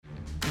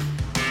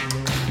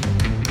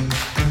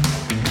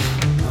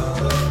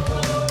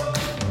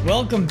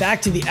Welcome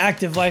back to the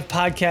Active Life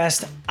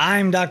Podcast.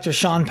 I'm Dr.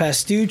 Sean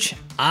Pastuch.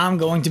 I'm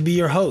going to be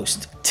your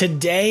host.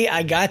 Today,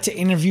 I got to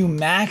interview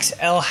Max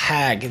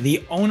El-Hag,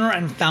 the owner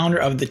and founder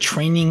of the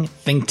Training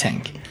Think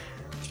Tank.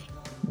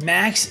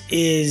 Max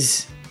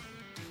is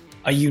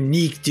a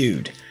unique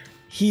dude.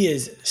 He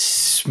is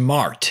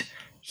smart.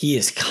 He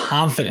is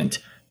confident.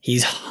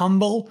 He's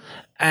humble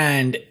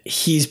and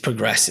he's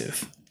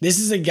progressive. This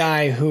is a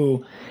guy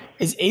who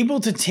is able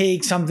to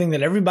take something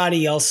that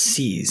everybody else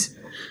sees,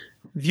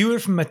 view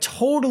it from a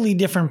totally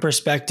different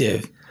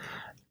perspective,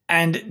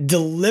 and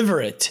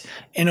deliver it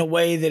in a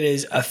way that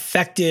is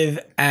effective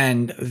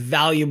and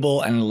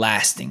valuable and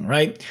lasting,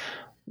 right?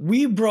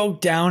 We broke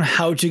down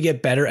how to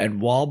get better at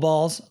wall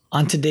balls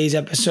on today's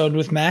episode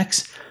with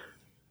Max.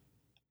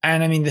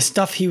 And I mean, the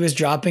stuff he was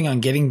dropping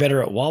on getting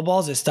better at wall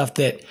balls is stuff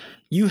that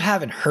you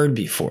haven't heard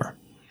before.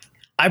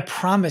 I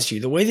promise you,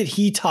 the way that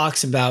he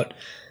talks about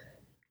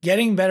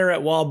getting better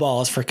at wall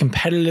balls for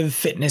competitive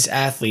fitness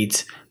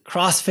athletes,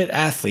 CrossFit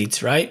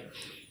athletes, right?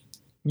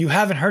 You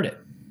haven't heard it.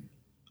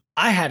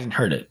 I hadn't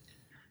heard it.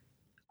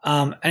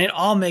 And it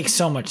all makes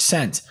so much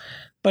sense.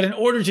 But in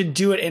order to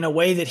do it in a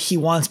way that he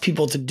wants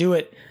people to do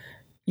it,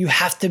 you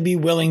have to be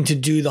willing to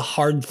do the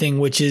hard thing,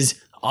 which is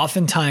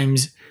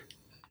oftentimes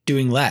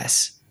doing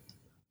less,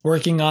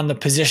 working on the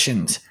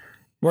positions,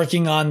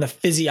 working on the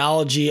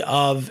physiology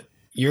of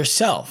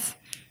yourself,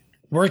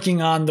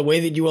 working on the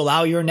way that you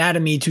allow your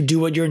anatomy to do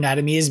what your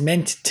anatomy is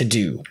meant to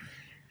do.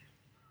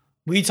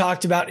 We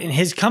talked about in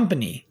his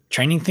company,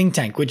 Training Think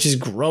Tank, which is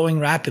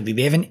growing rapidly.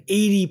 They have an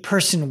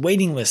 80-person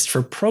waiting list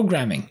for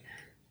programming.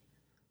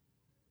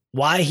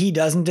 Why he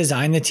doesn't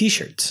design the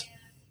t-shirts,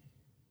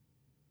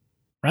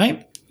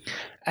 right?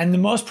 And the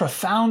most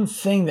profound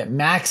thing that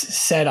Max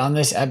said on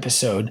this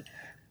episode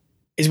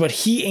is what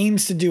he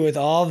aims to do with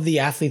all of the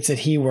athletes that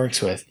he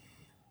works with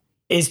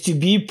is to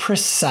be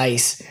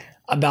precise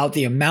about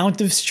the amount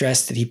of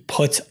stress that he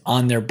puts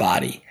on their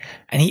body.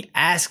 And he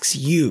asks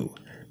you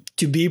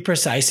to be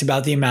precise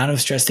about the amount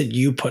of stress that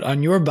you put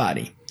on your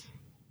body.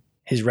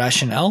 His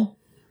rationale,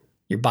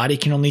 your body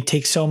can only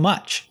take so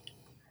much.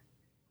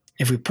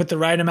 If we put the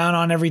right amount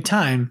on every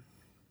time,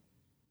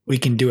 we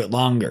can do it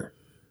longer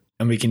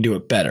and we can do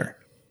it better.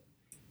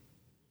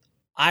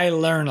 I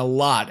learn a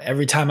lot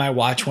every time I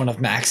watch one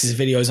of Max's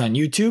videos on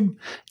YouTube.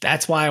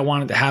 That's why I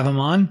wanted to have him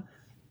on.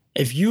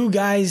 If you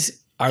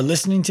guys are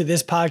listening to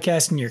this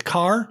podcast in your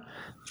car,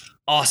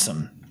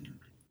 awesome.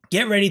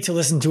 Get ready to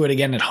listen to it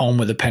again at home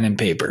with a pen and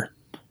paper.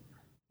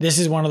 This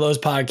is one of those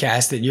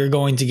podcasts that you're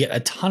going to get a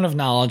ton of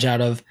knowledge out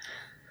of,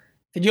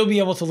 that you'll be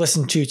able to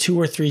listen to 2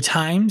 or 3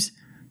 times,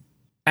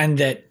 and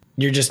that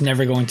you're just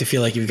never going to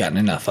feel like you've gotten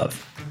enough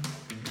of.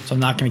 So I'm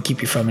not going to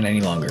keep you from it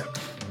any longer.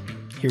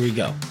 Here we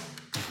go.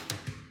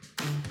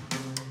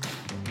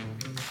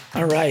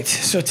 All right.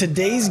 So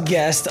today's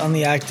guest on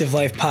the Active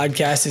Life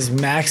Podcast is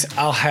Max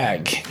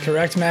El-Hag.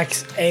 Correct,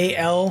 Max?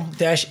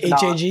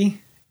 A-L-H-A-G?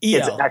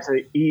 It's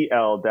actually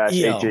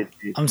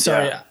E-L-H-A-G. I'm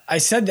sorry. Yeah. I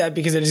said that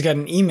because I just got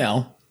an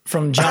email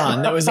from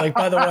John that was like,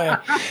 by the way,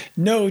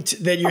 note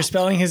that you're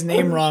spelling his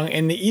name wrong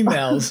in the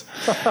emails.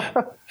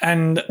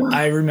 And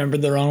I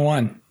remembered the wrong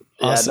one.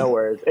 Awesome. Yeah, no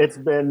worries. It's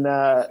been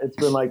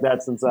like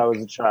that since I was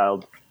a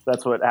child.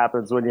 That's what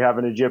happens when you have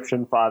an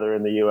Egyptian father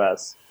in the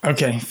U.S.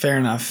 Okay, fair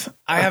enough.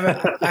 I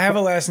have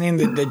a last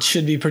name that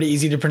should be pretty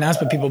easy to pronounce,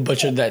 but people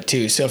butchered that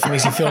too. So if it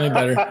makes you feel any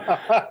better.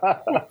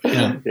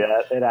 Yeah,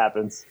 it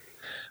happens.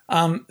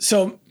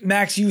 So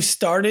Max, you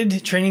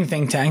started Training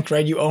Think Tank,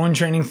 right? You own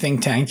Training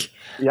Think Tank.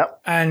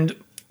 Yep. And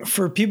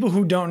for people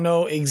who don't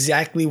know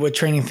exactly what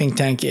Training Think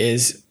Tank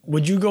is,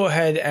 would you go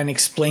ahead and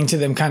explain to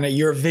them kind of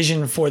your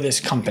vision for this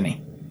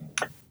company?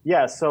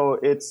 Yeah. So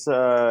it's,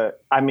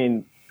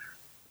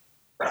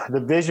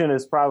 the vision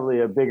is probably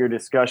a bigger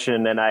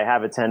discussion, and I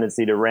have a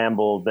tendency to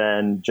ramble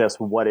than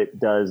just what it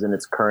does in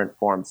its current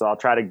form. So I'll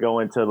try to go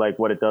into like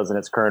what it does in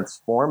its current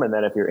form. And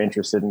then if you're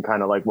interested in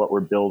kind of like what we're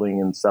building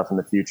and stuff in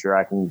the future,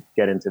 I can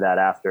get into that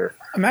after.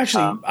 I'm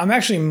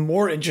actually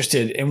more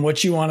interested in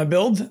what you want to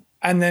build,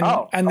 and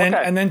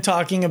then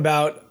talking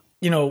about,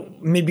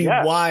 maybe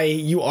why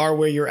you are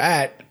where you're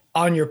at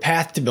on your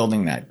path to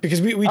building that,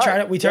 because we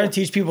try to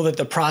teach people that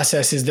the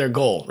process is their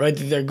goal, right?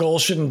 That their goal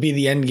shouldn't be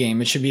the end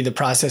game. It should be the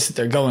process that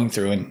they're going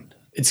through. And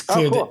it's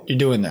clear that you're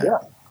doing that. Yeah.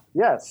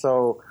 Yeah.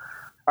 So,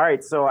 all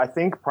right. So I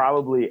think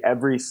probably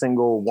every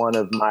single one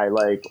of my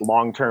like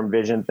long-term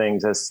vision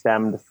things has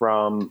stemmed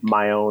from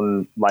my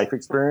own life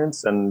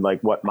experience and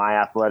like what my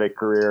athletic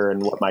career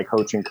and what my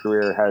coaching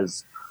career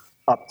has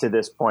up to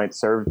this point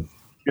served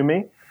to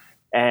me.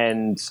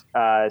 And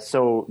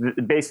so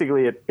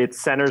basically it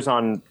centers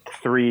on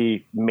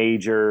 3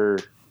 major,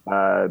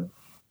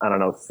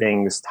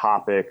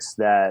 topics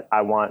that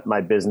I want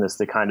my business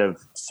to kind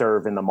of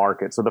serve in the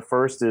market. So the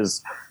first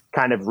is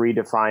kind of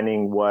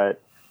redefining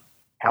what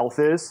health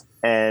is.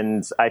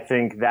 And I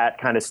think that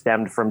kind of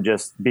stemmed from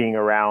just being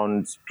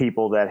around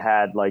people that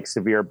had like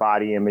severe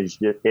body image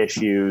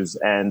issues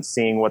and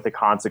seeing what the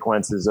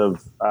consequences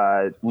of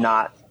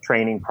not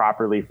training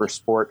properly for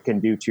sport can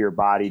do to your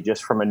body,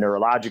 just from a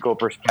neurological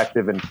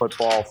perspective in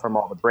football, from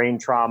all the brain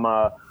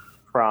trauma,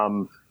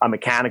 from a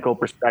mechanical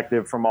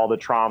perspective, from all the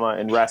trauma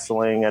in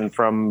wrestling and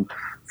from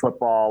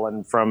football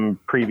and from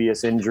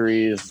previous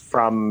injuries,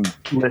 from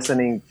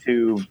listening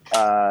to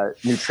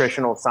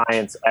nutritional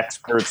science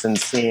experts and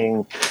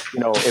seeing,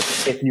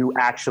 if you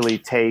actually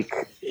take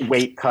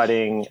weight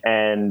cutting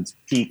and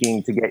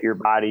peaking to get your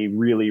body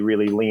really,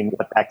 really lean,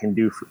 what that can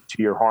do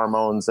to your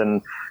hormones.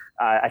 And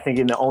I think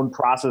in the own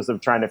process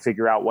of trying to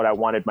figure out what I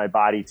wanted my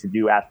body to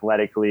do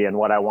athletically and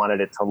what I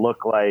wanted it to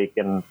look like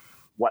and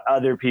what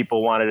other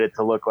people wanted it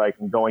to look like,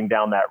 and going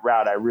down that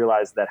route, I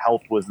realized that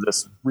health was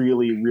this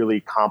really, really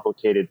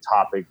complicated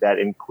topic that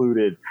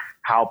included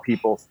how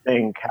people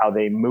think, how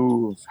they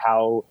move,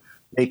 how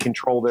they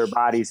control their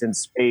bodies in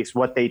space,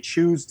 what they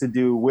choose to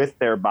do with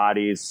their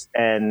bodies,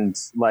 and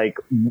like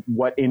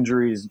what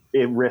injuries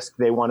at risk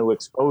they want to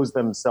expose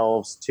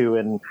themselves to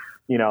in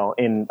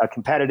a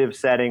competitive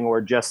setting,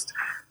 or just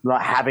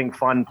having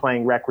fun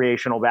playing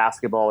recreational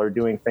basketball or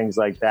doing things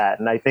like that.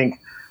 And I think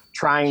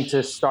trying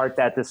to start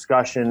that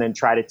discussion and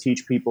try to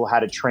teach people how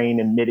to train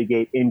and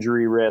mitigate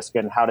injury risk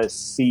and how to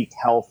seek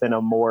health in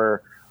a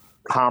more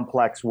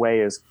complex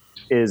way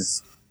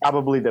is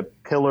probably the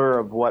pillar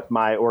of what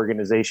my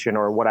organization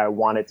or what I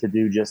wanted to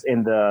do just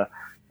in the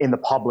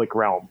public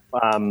realm.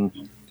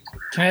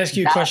 Can I ask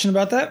you a question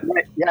about that?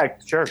 Yeah,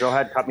 sure. Go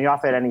ahead. Cut me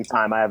off at any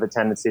time. I have a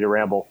tendency to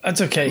ramble. That's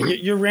okay.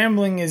 Your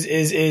rambling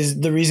is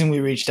the reason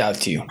we reached out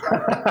to you.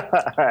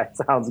 All right.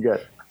 Sounds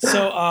good.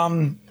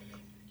 So,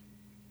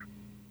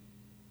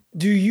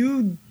 do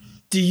you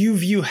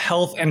view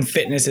health and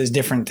fitness as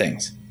different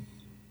things?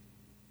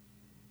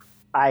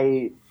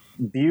 I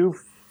view,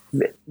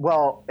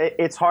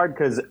 it's hard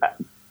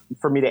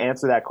for me to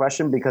answer that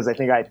question, because I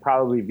think I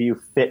probably view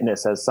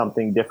fitness as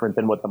something different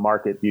than what the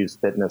market views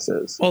fitness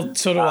is. Well,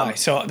 so do I.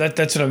 So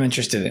that's what I'm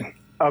interested in.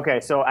 Okay.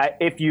 So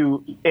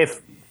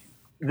if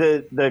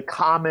the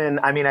common,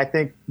 I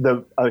think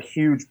a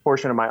huge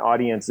portion of my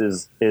audience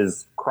is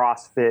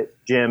CrossFit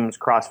gyms,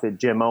 CrossFit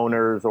gym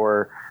owners,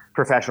 or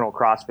professional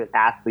CrossFit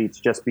athletes,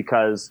 just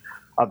because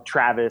of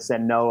Travis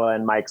and Noah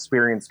and my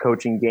experience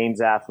coaching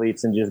games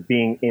athletes and just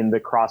being in the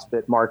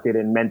CrossFit market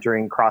and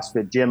mentoring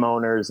CrossFit gym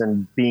owners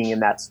and being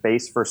in that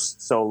space for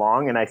so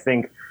long. And I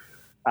think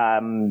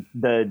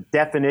the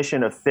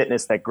definition of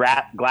fitness that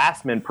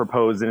Glassman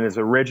proposed in his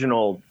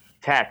original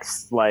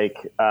text,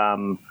 like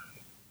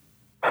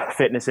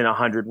fitness in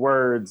 100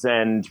 words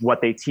and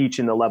what they teach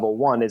in the level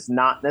 1, is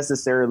not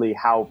necessarily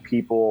how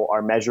people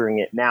are measuring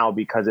it now,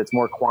 because it's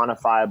more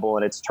quantifiable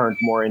and it's turned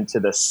more into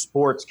the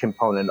sports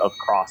component of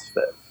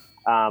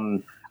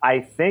CrossFit. I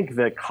think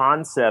the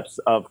concepts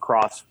of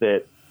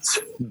CrossFit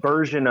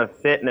version of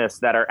fitness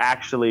that are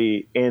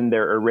actually in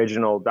their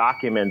original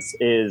documents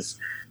is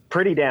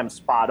pretty damn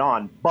spot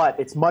on, but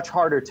it's much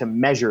harder to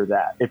measure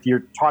that. If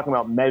you're talking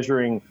about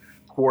measuring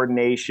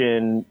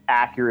coordination,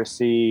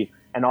 accuracy,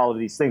 and all of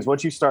these things,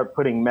 once you start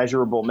putting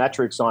measurable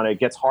metrics on it, it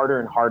gets harder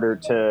and harder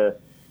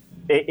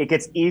it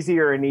gets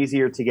easier and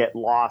easier to get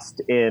lost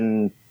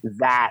in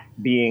that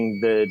being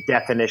the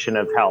definition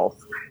of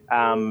health.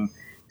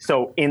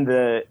 So in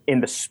the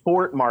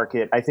sport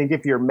market, I think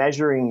if you're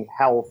measuring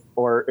health,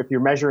 or if you're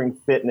measuring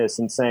fitness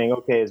and saying,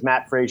 okay, is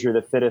Matt Frazier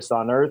the fittest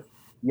on earth?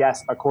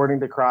 Yes,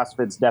 according to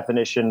CrossFit's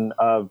definition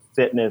of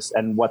fitness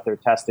and what they're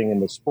testing in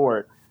the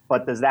sport.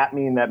 But does that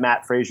mean that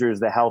Matt Frazier is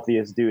the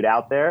healthiest dude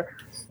out there?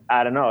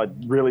 I don't know. It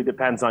really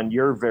depends on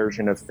your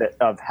version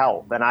of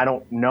health. And I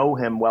don't know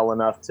him well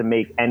enough to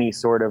make any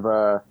sort of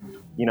a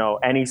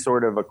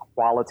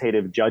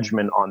qualitative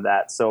judgment on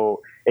that.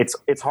 So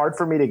it's hard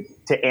for me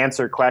to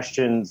answer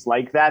questions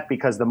like that,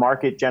 because the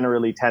market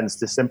generally tends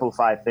to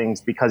simplify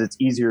things because it's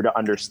easier to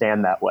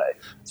understand that way.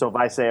 So if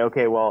I say,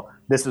 okay, well,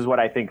 this is what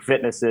I think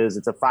fitness is,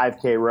 it's a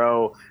 5K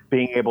row,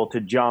 being able to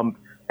jump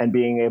and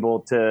being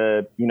able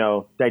to,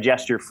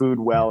 digest your food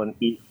well and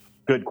eat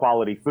good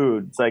quality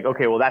food. It's like,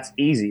 okay, well, that's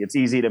easy. It's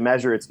easy to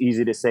measure. It's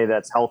easy to say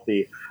that's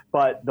healthy.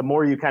 But the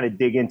more you kind of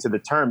dig into the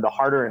term, the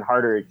harder and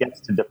harder it gets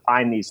to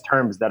define these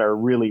terms that are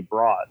really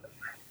broad.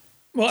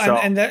 Well, so,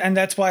 and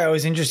that's why I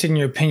was interested in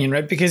your opinion,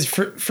 right? Because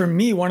for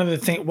me, one of the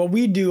things, what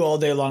we do all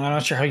day long, I'm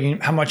not sure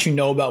how much you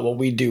know about what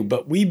we do,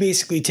 but we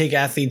basically take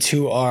athletes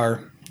who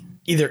are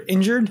either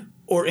injured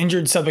or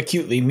injured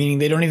subacutely, meaning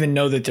they don't even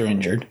know that they're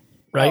injured.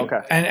 Right. Oh,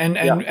 okay.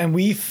 And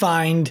we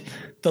find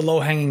the low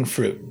hanging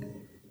fruit,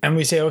 and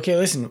we say, okay,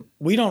 listen,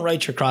 we don't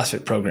write your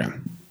CrossFit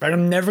program, right?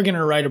 I'm never going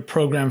to write a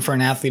program for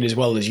an athlete as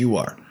well as you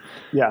are.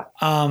 Yeah.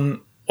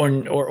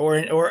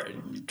 Or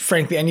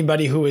frankly,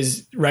 anybody who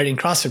is writing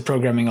CrossFit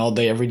programming all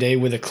day, every day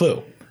with a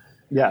clue.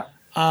 Yeah.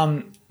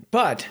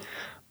 But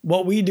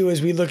what we do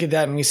is we look at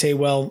that and we say,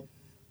 well,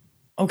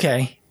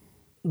 okay,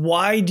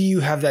 why do you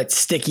have that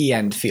sticky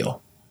end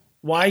feel?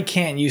 Why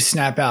can't you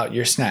snap out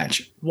your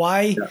snatch?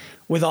 Why,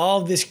 with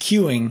all this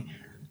cueing,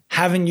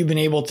 haven't you been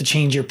able to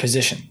change your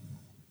position?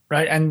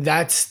 Right. And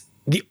that's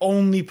the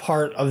only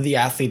part of the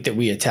athlete that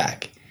we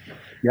attack.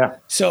 Yeah.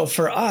 So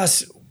for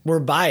us, we're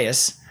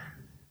biased,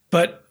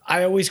 but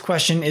I always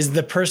question, is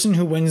the person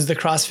who wins the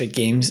CrossFit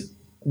games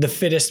the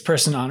fittest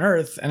person on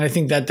earth? And I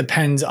think that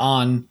depends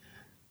on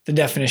the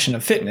definition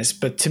of fitness.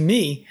 But to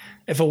me,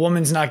 if a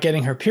woman's not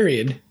getting her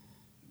period,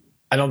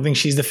 I don't think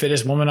she's the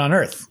fittest woman on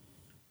earth,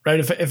 right?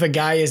 If a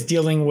guy is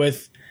dealing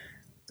with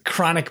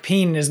chronic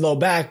pain in his low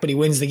back, but he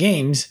wins the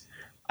games,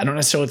 I don't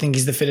necessarily think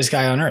he's the fittest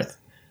guy on earth.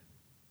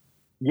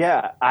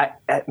 Yeah,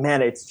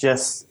 man, it's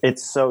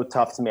so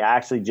tough to me. I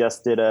actually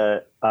just did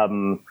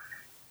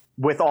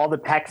with all the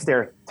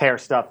pec tear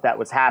stuff that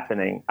was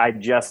happening, I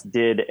just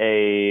did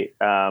a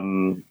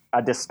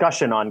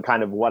discussion on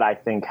kind of what I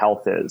think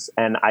health is.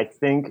 And I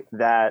think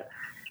that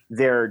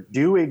there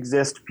do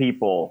exist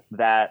people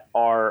that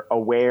are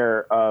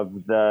aware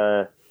of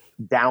the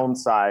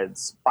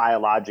downsides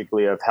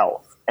biologically of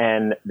health,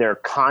 and they're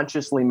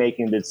consciously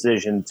making the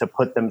decision to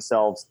put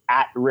themselves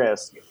at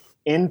risk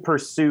in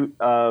pursuit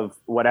of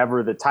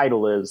whatever the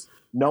title is,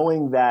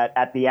 knowing that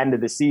at the end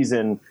of the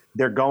season,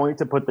 they're going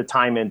to put the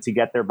time in to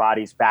get their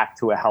bodies back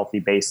to a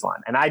healthy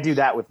baseline. And I do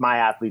that with my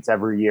athletes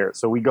every year.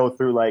 So we go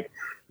through, like,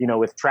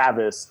 with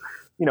Travis,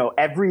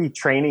 every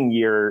training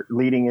year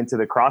leading into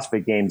the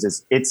CrossFit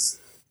Games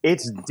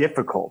it's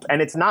difficult.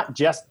 And it's not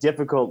just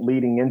difficult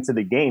leading into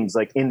the games.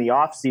 Like in the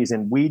off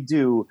season,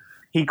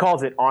 he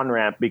calls it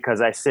on-ramp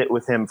because I sit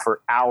with him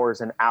for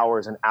hours and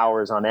hours and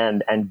hours on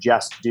end and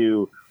just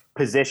do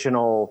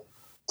positional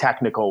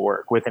technical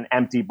work with an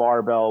empty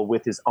barbell,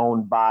 with his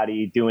own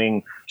body,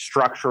 doing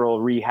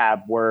structural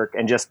rehab work,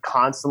 and just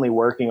constantly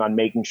working on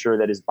making sure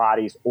that his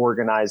body's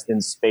organized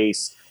in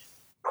space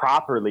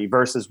properly,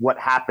 versus what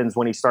happens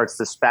when he starts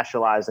to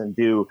specialize and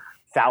do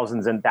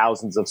thousands and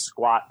thousands of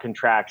squat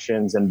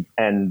contractions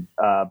and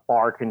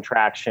bar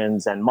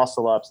contractions and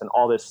muscle ups and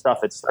all this stuff.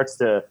 It starts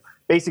to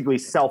basically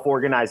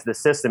self-organize the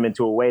system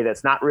into a way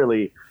that's not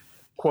really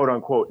quote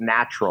unquote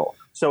natural.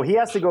 So he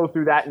has to go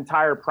through that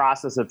entire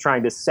process of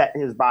trying to set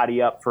his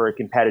body up for a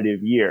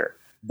competitive year.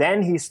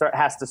 Then he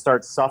has to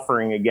start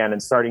suffering again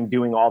and starting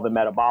doing all the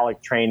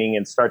metabolic training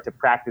and start to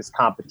practice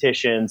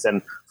competitions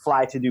and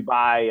fly to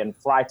Dubai and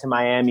fly to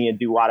Miami and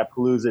do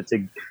Wadapalooza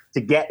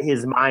to get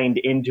his mind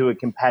into a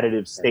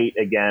competitive state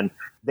again.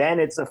 Then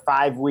it's a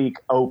 5-week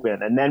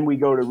open. And then we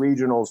go to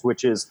regionals,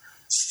 which is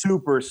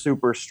super,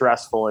 super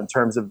stressful in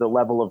terms of the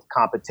level of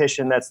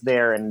competition that's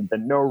there and the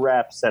no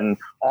reps and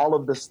all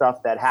of the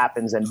stuff that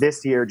happens. And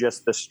this year,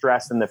 just the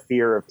stress and the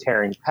fear of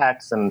tearing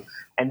pecs. And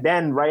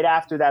then right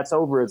after that's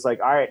over, it's like,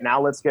 all right,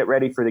 now let's get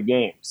ready for the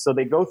games. So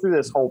they go through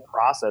this whole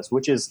process,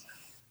 which is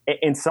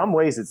in some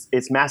ways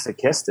it's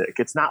masochistic.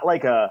 It's not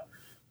like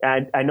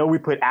I know we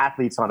put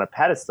athletes on a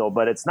pedestal,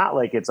 but it's not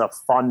like it's a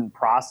fun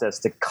process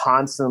to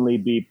constantly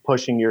be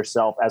pushing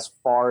yourself as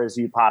far as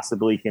you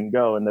possibly can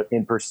go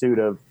in pursuit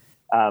of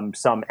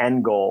some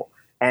end goal.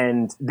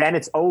 And then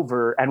it's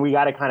over, and we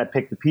got to kind of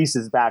pick the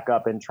pieces back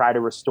up and try to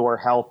restore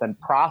health and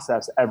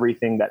process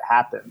everything that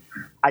happened.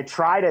 I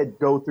try to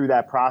go through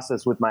that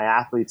process with my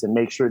athletes and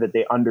make sure that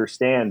they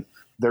understand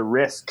the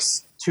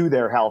risks to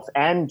their health,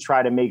 and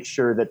try to make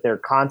sure that they're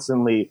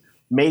constantly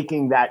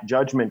making that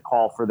judgment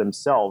call for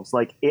themselves.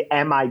 Like,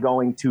 am I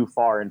going too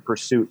far in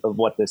pursuit of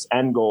what this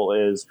end goal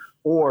is?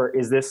 Or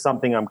is this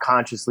something I'm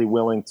consciously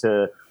willing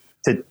to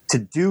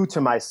do to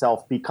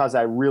myself because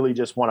I really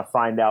just want to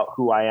find out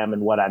who I am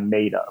and what I'm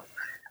made of?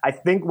 I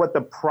think what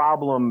the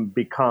problem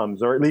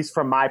becomes, or at least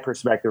from my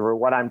perspective, or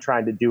what I'm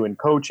trying to do in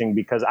coaching,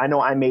 because I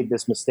know I made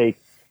this mistake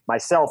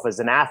myself as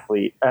an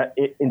athlete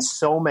in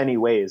so many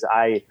ways.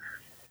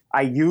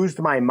 I used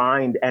my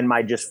mind and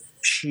my just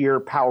sheer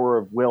power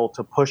of will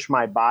to push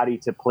my body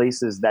to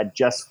places that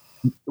just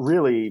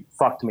really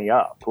fucked me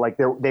up. Like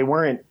they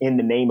weren't in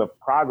the name of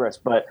progress,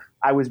 but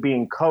I was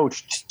being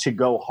coached to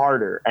go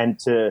harder and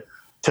to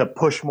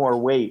push more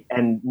weight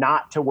and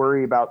not to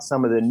worry about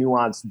some of the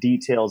nuanced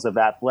details of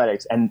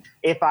athletics. And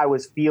if I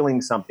was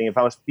feeling something, if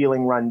I was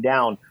feeling run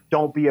down,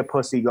 don't be a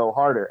pussy, go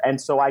harder.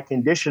 And so I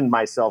conditioned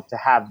myself to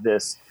have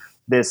this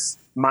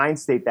mind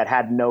state that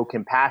had no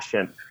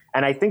compassion.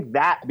 And I think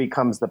that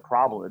becomes the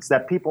problem. It's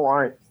that people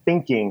aren't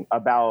thinking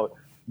about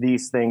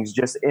these things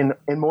just in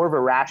more of a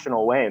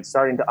rational way and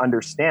starting to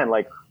understand,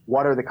 like,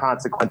 what are the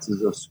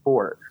consequences of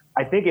sport?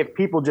 I think if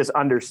people just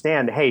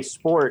understand, hey,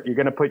 sport, you're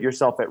going to put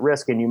yourself at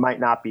risk and you might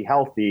not be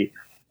healthy.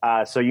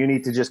 So you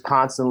need to just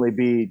constantly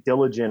be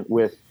diligent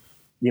with,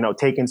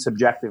 taking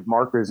subjective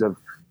markers of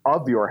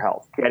your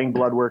health, getting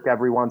blood work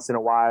every once in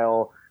a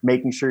while,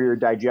 making sure your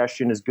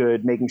digestion is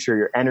good, making sure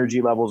your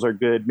energy levels are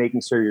good,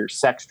 making sure your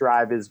sex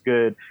drive is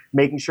good,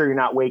 making sure you're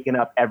not waking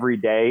up every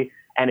day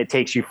and it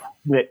takes you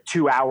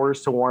 2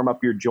 hours to warm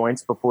up your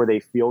joints before they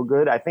feel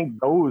good. I think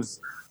those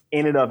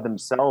in and of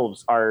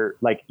themselves are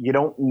like, you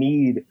don't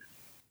need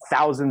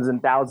thousands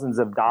and thousands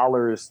of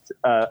dollars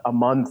a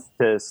month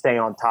to stay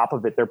on top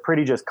of it. They're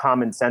pretty just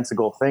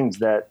commonsensical things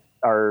that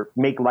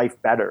make life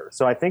better.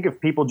 So I think if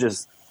people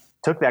just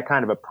took that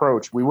kind of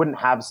approach, we wouldn't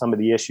have some of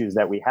the issues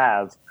that we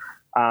have.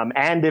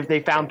 And if they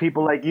found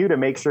people like you to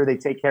make sure they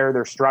take care of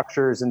their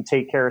structures and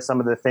take care of some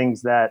of the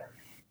things that,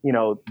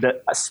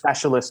 the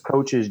specialist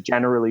coaches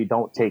generally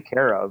don't take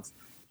care of,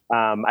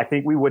 I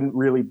think we wouldn't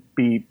really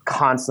be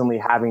constantly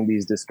having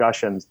these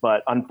discussions.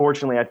 But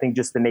unfortunately, I think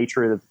just the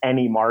nature of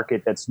any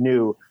market that's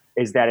new,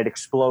 is that it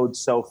explodes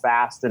so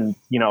fast, and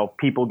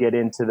people get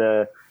into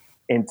the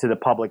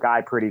public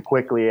eye pretty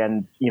quickly.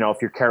 And if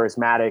you're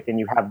charismatic and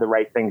you have the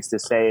right things to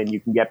say and you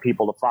can get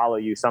people to follow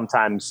you,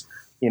 sometimes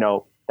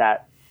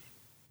that,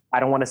 I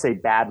don't want to say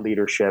bad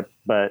leadership,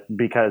 but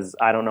because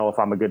I don't know if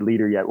I'm a good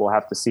leader yet, we'll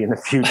have to see in the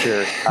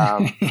future.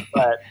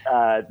 But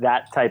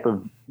that type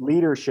of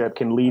leadership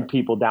can lead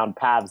people down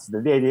paths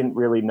that they didn't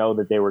really know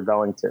that they were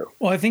going to.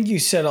 Well, I think you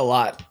said a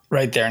lot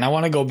right there, and I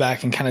want to go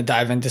back and kind of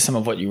dive into some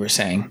of what you were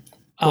saying.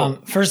 Cool.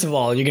 First of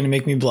all, you're going to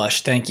make me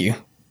blush. Thank you.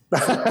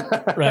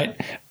 Right.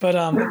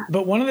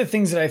 But one of the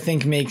things that I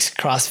think makes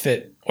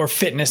CrossFit or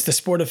fitness, the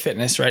sport of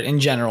fitness, right, in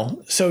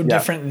general, so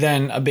different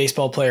than a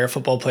baseball player, a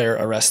football player,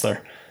 a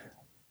wrestler,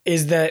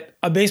 is that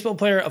a baseball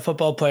player, a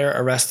football player,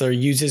 a wrestler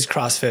uses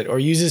CrossFit or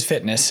uses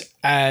fitness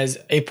as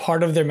a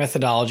part of their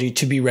methodology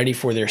to be ready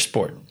for their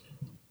sport,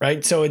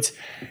 right? So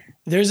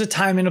there's a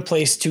time and a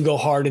place to go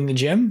hard in the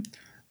gym,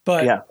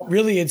 but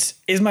really is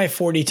my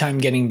 40 time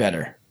getting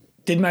better?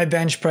 Did my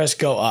bench press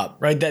go up,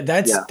 right?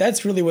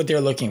 That's really what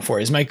they're looking for.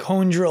 Is my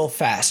cone drill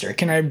faster?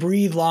 Can I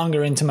breathe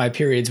longer into my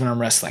periods when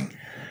I'm wrestling?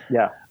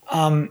 Yeah.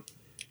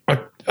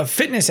 A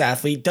fitness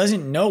athlete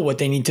doesn't know what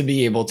they need to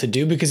be able to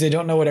do because they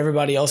don't know what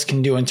everybody else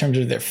can do in terms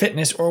of their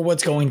fitness or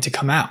what's going to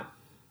come out.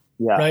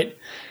 Yeah. Right.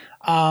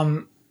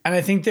 And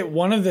I think that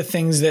one of the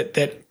things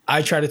that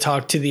I try to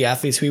talk to the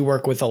athletes we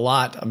work with a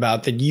lot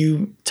about that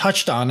you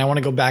touched on, I want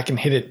to go back and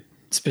hit it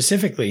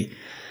specifically,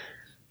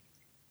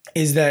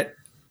 is that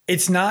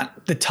it's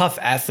not the tough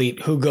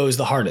athlete who goes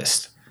the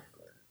hardest,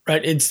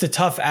 right? It's the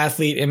tough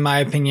athlete, in my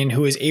opinion,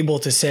 who is able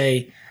to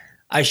say,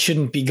 I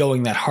shouldn't be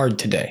going that hard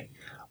today.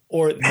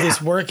 Or this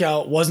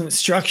workout wasn't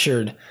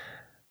structured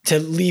to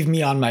leave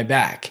me on my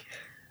back.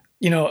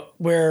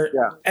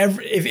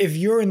 If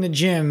you're in the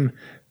gym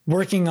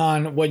working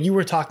on what you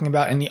were talking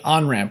about in the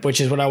on-ramp,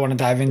 which is what I want to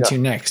dive into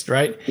next,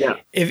 right? Yeah.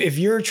 If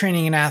you're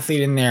training an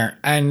athlete in there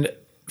and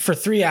for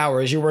 3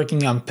 hours you're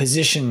working on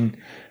position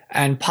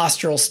and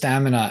postural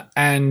stamina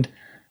and,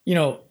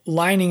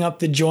 lining up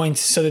the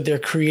joints so that they're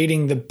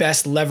creating the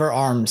best lever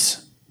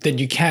arms that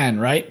you can,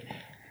 right?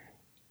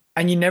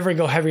 And you never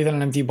go heavier than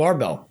an empty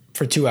barbell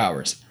for 2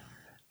 hours.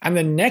 And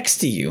then next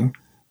to you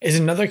is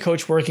another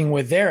coach working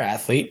with their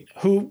athlete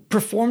who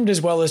performed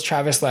as well as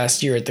Travis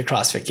last year at the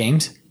CrossFit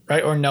Games,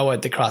 right? Or Noah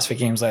at the CrossFit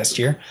Games last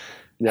year.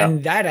 Yeah.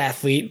 And that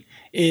athlete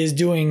is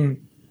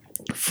doing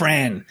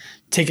Fran,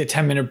 take a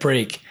 10-minute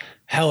break,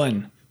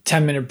 Helen,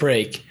 10-minute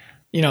break,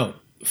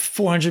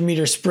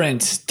 400-meter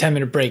sprints,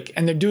 10-minute break.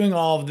 And they're doing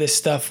all of this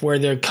stuff where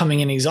they're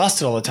coming in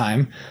exhausted all the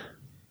time.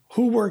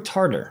 Who worked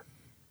harder?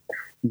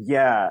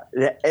 Yeah,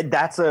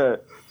 that's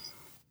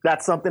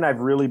something I've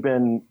really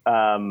been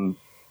having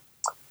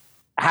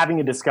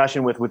a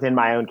discussion within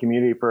my own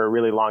community for a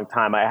really long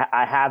time.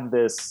 I have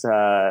this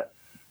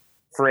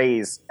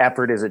phrase,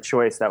 effort is a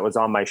choice, that was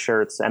on my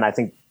shirts. And I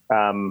think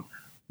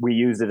we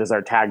used it as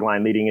our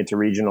tagline leading into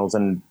regionals.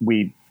 And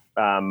we,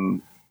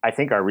 I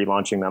think, are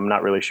relaunching them. I'm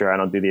not really sure. I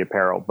don't do the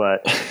apparel,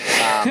 but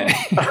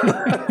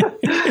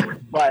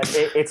but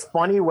it's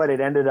funny what it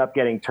ended up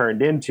getting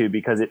turned into,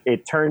 because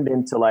it turned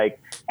into like,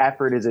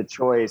 effort is a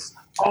choice.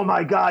 Oh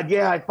my God.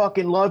 Yeah. I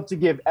fucking love to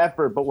give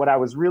effort. But what I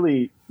was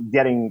really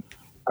getting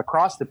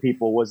across to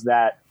people was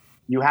that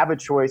you have a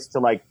choice to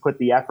like put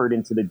the effort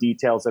into the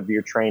details of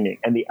your training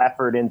and the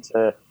effort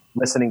into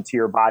listening to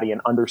your body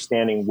and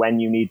understanding when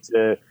you need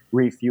to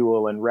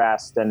refuel and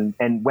rest and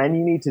when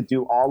you need to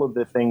do all of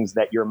the things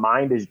that your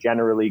mind is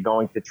generally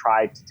going to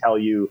try to tell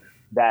you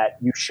that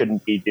you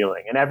shouldn't be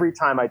doing. And every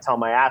time I tell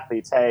my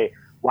athletes, hey,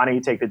 why don't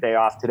you take the day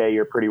off today?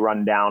 You're pretty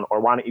run down.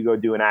 Or why don't you go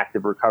do an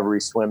active recovery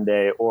swim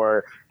day?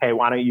 Or, hey,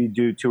 why don't you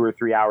do 2 or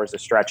 3 hours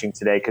of stretching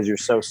today because you're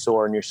so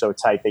sore and you're so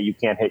tight that you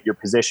can't hit your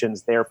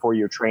positions. Therefore,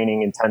 your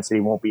training intensity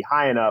won't be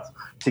high enough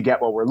to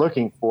get what we're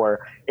looking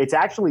for. It's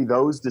actually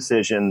those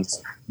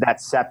decisions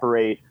that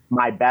separate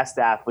my best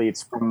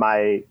athletes from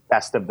my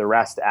best of the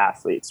rest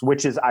athletes,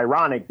 which is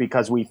ironic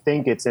because we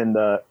think it's in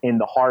the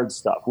hard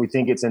stuff. We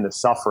think it's in the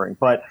suffering.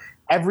 But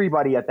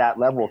everybody at that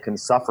level can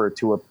suffer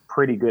to a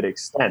pretty good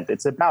extent.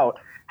 It's about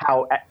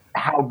how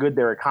good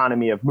their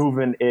economy of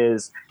movement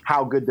is,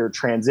 how good their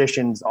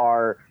transitions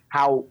are,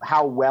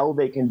 how well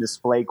they can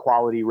display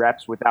quality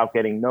reps without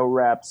getting no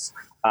reps,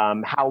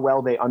 how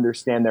well they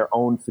understand their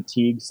own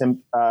fatigue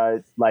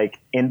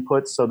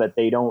inputs so that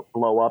they don't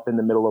blow up in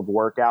the middle of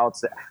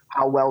workouts,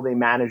 how well they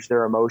manage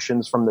their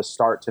emotions from the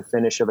start to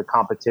finish of a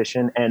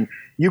competition. And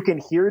you can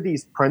hear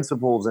these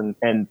principles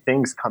and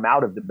things come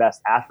out of the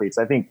best athletes.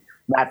 I think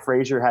Matt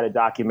Frazier had a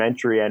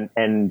documentary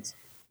and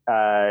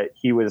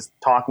he was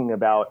talking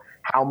about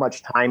how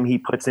much time he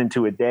puts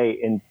into a day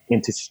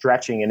into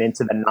stretching and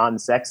into the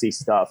non-sexy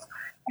stuff.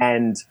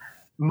 And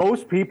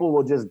most people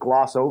will just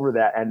gloss over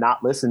that and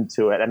not listen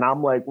to it. And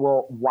I'm like,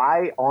 well,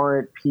 why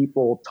aren't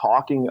people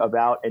talking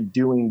about and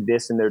doing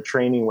this in their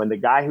training when the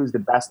guy who's the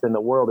best in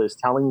the world is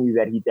telling you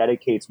that he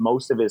dedicates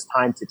most of his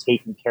time to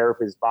taking care of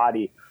his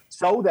body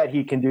so that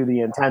he can do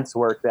the intense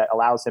work that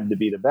allows him to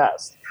be the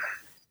best?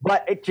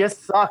 but it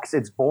just sucks.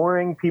 It's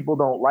boring. People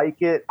don't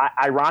like it.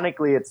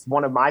 Ironically, it's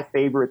one of my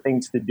favorite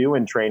things to do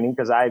in training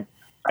because I've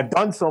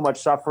done so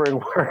much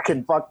suffering work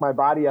and fucked my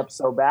body up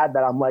so bad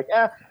that I'm like,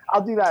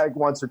 I'll do that like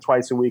once or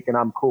twice a week and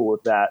I'm cool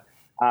with that.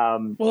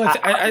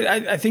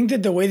 I think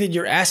that the way that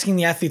you're asking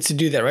the athletes to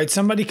do that, right?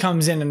 Somebody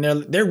comes in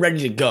and they're ready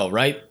to go,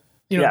 right?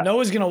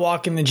 Noah's going to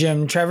walk in the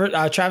gym.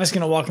 Travis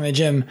going to walk in the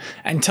gym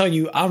and tell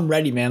you, I'm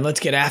ready, man. Let's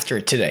get after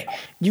it today.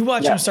 You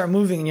watch him start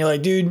moving and you're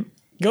like, dude,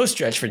 go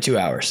stretch for 2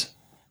 hours.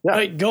 Yeah.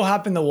 Right? Go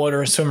hop in the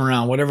water, swim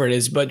around, whatever it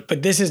is. But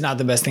this is not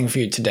the best thing for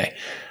you today.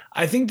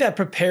 I think that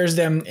prepares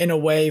them in a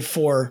way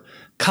for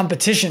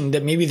competition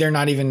that maybe they're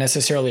not even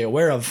necessarily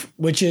aware of,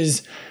 which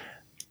is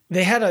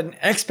they had an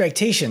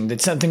expectation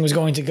that something was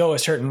going to go a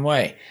certain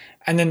way.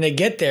 And then they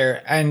get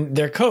there and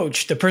their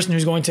coach, the person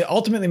who's going to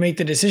ultimately make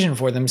the decision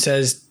for them,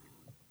 says,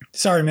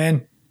 sorry,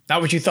 man,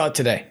 not what you thought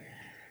today.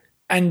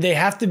 And they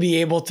have to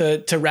be able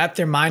to wrap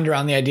their mind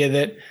around the idea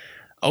that,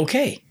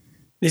 okay,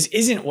 this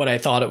isn't what I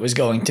thought it was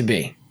going to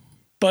be,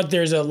 but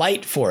there's a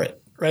light for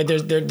it, right?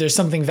 There's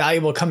something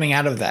valuable coming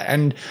out of that.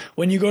 And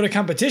when you go to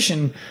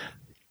competition,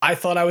 I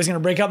thought I was going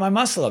to break out my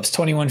muscle ups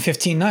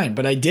 21-15-9,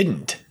 but I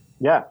didn't.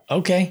 Yeah.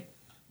 Okay.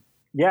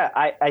 Yeah,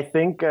 I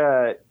think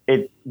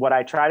what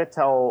I try to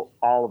tell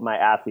all of my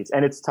athletes,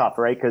 and it's tough,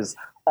 right? Because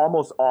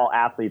almost all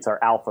athletes are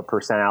alpha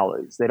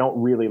personalities. They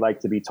don't really like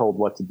to be told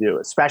what to do,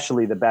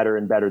 especially the better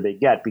and better they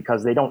get,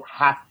 because they don't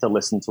have to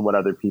listen to what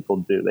other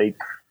people do.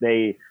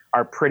 They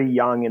are pretty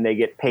young and they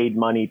get paid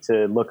money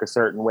to look a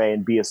certain way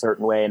and be a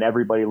certain way, and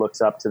everybody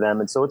looks up to them.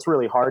 And so it's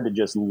really hard to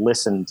just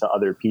listen to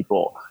other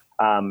people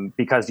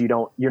because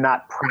you're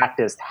not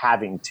practiced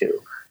having to.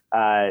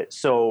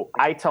 So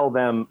I tell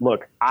them,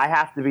 look, I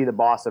have to be the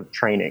boss of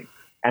training.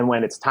 And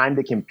when it's time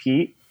to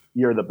compete,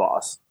 you're the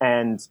boss.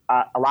 And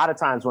a lot of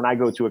times when I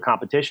go to a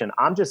competition,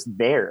 I'm just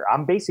there.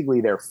 I'm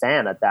basically their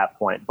fan at that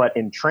point. But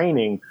in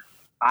training,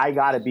 I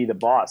got to be the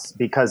boss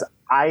because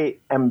I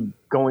am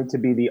going to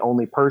be the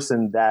only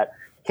person that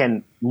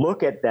can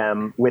look at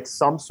them with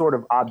some sort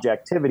of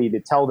objectivity to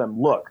tell them,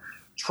 look,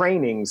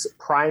 training's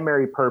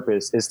primary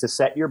purpose is to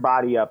set your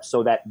body up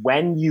so that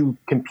when you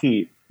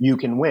compete, you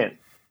can win.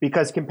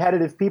 Because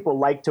competitive people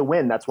like to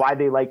win. That's why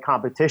they like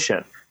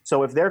competition.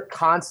 So if they're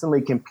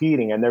constantly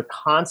competing and they're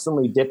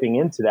constantly dipping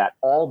into that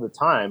all the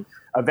time,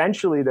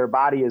 eventually their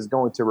body is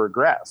going to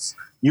regress.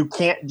 You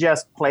can't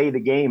just play the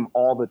game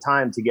all the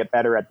time to get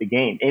better at the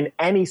game. In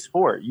any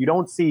sport, you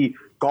don't see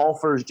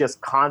golfers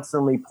just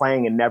constantly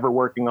playing and never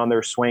working on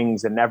their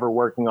swings and never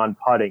working on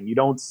putting. You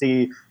don't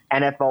see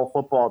NFL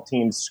football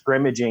teams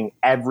scrimmaging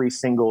every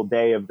single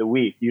day of the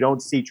week. You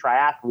don't see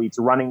triathletes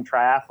running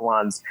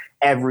triathlons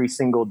every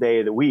single day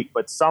of the week,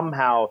 but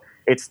somehow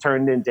it's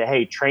turned into,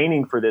 hey,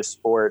 training for this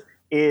sport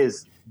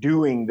is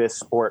doing this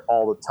sport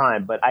all the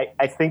time. But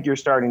I think you're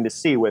starting to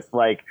see with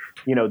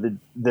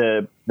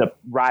the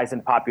rise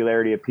in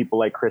popularity of people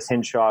like Chris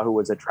Hinshaw, who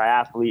was a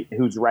triathlete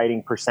who's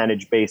writing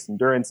percentage-based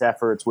endurance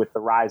efforts, with the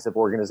rise of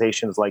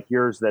organizations like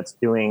yours that's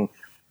doing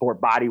for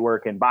body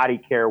work and body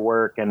care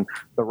work, and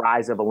the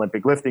rise of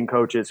Olympic lifting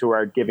coaches who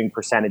are giving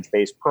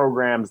percentage-based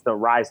programs, the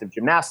rise of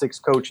gymnastics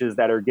coaches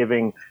that are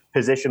giving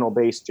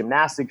positional-based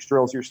gymnastics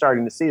drills. You're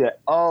starting to see that,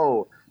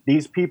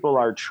 these people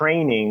are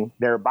training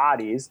their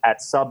bodies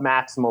at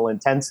submaximal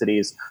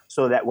intensities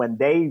so that when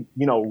they,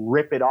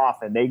 rip it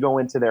off and they go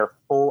into their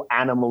full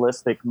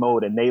animalistic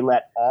mode and they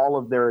let all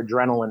of their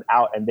adrenaline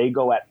out and they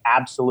go at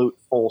absolute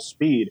full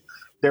speed,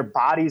 their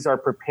bodies are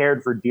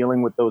prepared for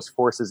dealing with those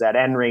forces at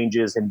end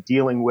ranges and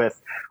dealing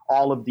with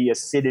all of the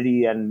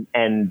acidity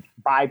and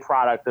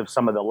byproduct of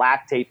some of the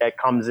lactate that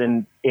comes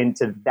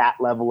into that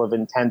level of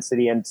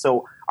intensity. And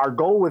so our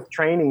goal with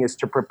training is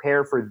to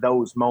prepare for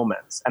those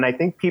moments. And I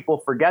think people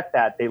forget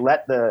that. They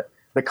let the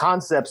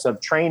concepts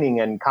of training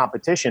and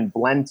competition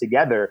blend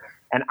together.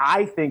 And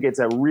I think it's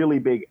a really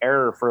big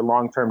error for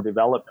long-term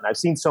development. I've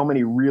seen so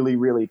many really,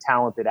 really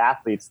talented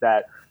athletes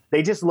that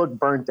they just look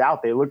burnt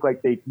out. They look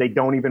like they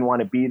don't even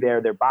want to be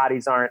there. Their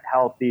bodies aren't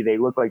healthy. They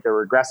look like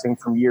they're regressing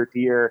from year to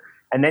year.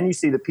 And then you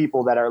see the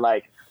people that are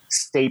like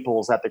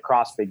staples at the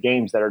CrossFit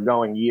Games that are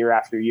going year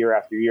after year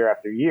after year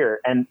after year.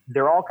 And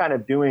they're all kind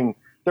of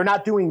they're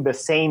not doing the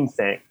same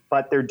thing,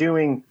 but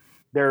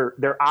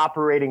they're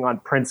operating on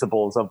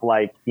principles of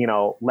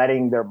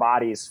letting their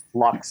bodies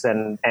flux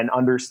and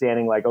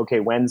understanding okay,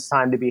 when's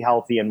time to be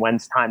healthy and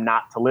when's time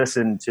not to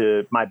listen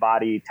to my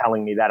body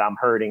telling me that I'm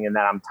hurting and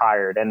that I'm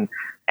tired,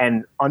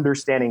 and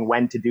understanding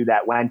when to do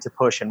that, when to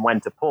push and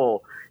when to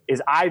pull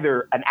is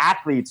either an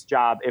athlete's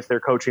job if they're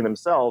coaching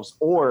themselves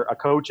or a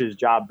coach's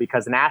job,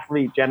 because an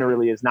athlete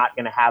generally is not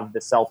going to have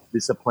the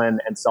self-discipline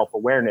and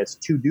self-awareness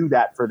to do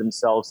that for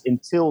themselves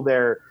until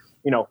they're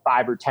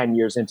 5 or 10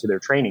 years into their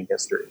training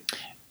history.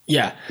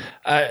 Yeah.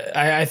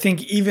 I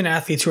think even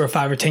athletes who are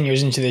 5 or 10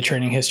 years into their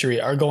training history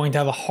are going to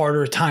have a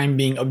harder time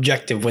being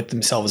objective with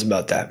themselves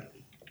about that.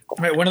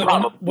 Right. One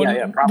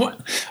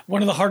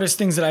of the hardest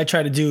things that I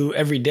try to do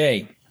every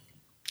day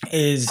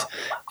is,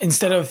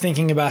 instead of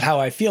thinking about how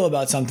I feel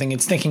about something,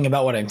 it's thinking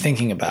about what I'm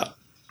thinking about.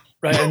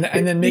 Right.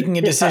 And then making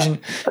a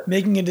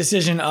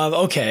decision, of,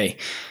 okay,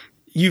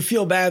 you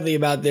feel badly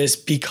about this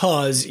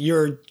because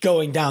you're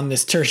going down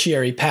this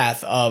tertiary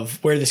path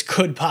of where this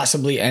could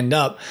possibly end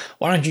up.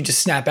 Why don't you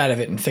just snap out of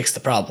it and fix the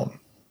problem?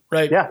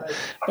 Right. Yeah.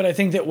 But I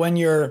think that when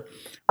you're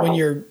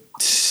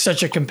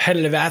such a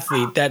competitive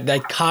athlete,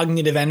 that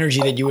cognitive energy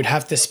that you would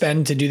have to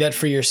spend to do that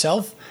for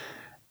yourself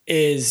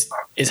is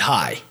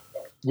high.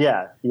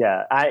 Yeah.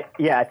 Yeah.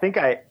 I think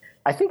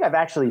I've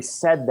actually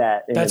said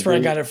that. That's where I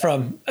got it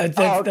from.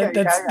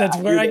 That's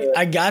where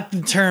I got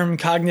the term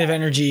cognitive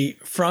energy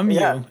from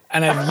you.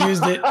 And I've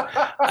used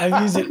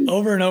it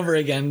over and over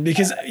again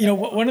because,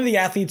 one of the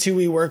athletes who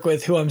we work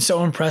with, who I'm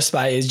so impressed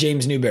by, is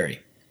James Newberry.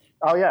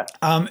 Oh yeah.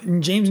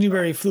 James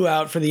Newberry flew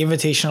out for the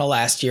Invitational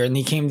last year, and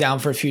he came down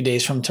for a few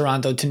days from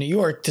Toronto to New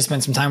York to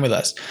spend some time with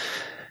us.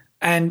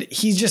 And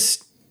he's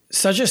just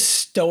such a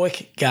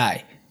stoic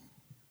guy,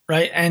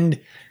 right?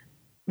 And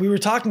we were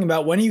talking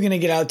about, when are you going to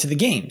get out to the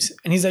games?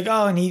 And he's like,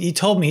 and he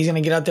told me he's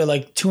going to get out there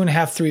like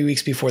 2.5, 3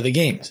 weeks before the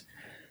games.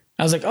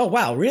 I was like, oh,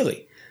 wow,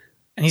 really?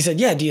 And he said,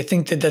 yeah, do you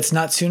think that that's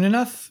not soon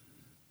enough?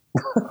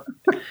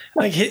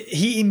 Like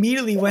he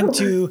immediately went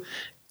to,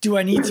 do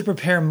I need to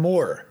prepare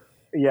more?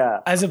 Yeah.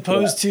 As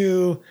opposed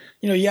to,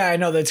 I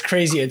know that's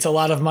crazy. It's a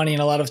lot of money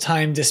and a lot of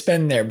time to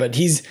spend there, but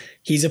he's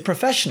a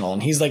professional,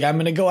 and he's like, I'm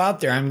going to go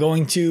out there. I'm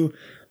going to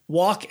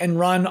walk and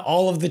run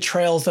all of the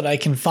trails that I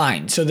can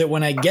find so that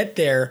when I get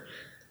there,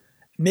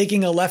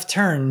 making a left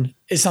turn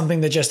is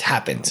something that just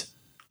happens.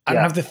 I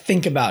don't have to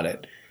think about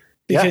it,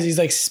 because he's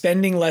like,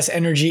 spending less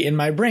energy in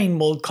my brain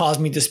will cause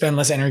me to spend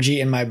less energy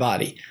in my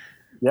body.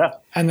 Yeah.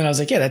 And then I was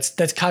like,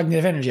 that's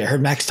cognitive energy. I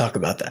heard Max talk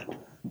about that.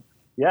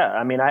 Yeah.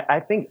 I mean, I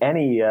think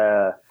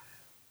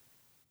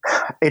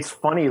it's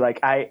funny. Like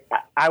I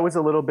was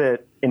a little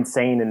bit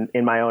insane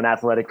in my own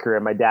athletic career.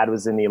 My dad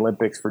was in the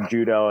Olympics for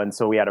judo. And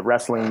so we had a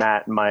wrestling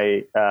mat in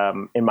my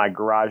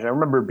garage. I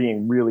remember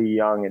being really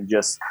young and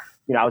just,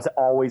 I was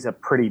always a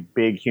pretty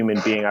big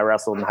human being. I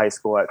wrestled in high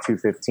school at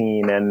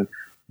 215,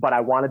 but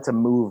I wanted to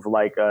move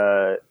like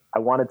a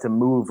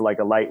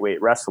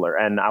lightweight wrestler,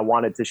 and I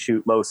wanted to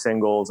shoot low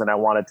singles, and I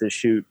wanted to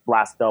shoot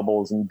blast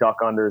doubles and duck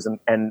unders.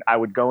 And I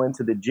would go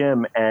into the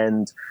gym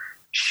and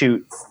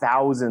shoot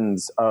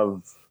thousands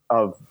of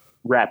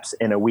reps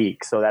in a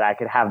week so that I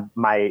could have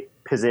my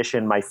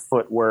position, my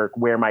footwork,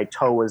 where my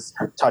toe was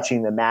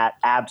touching the mat,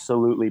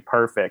 absolutely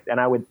perfect. And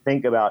I would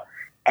think about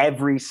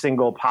every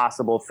single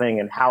possible thing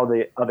and how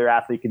the other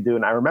athlete could do.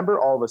 And I remember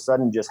all of a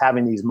sudden just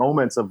having these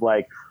moments of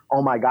like,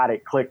 oh my God,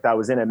 it clicked. I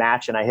was in a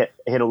match and I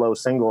hit a low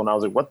single, and I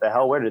was like, what the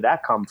hell? Where did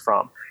that come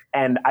from?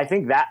 And I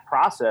think that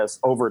process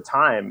over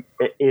time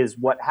is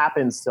what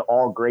happens to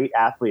all great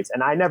athletes.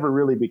 And I never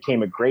really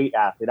became a great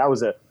athlete. I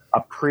was a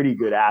pretty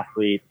good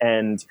athlete.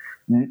 And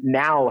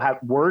now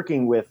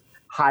working with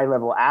high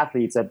level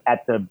athletes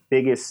at the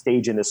biggest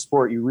stage in the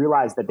sport, you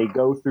realize that they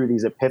go through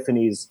these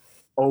epiphanies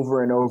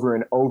over and over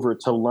and over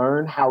to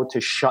learn how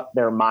to shut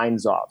their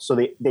minds off. So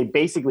they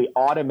basically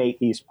automate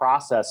these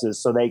processes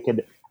so they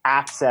could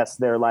access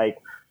their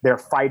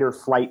fight or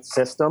flight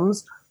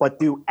systems, but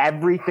do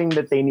everything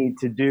that they need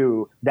to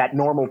do that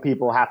normal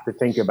people have to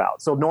think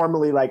about. So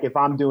normally, like if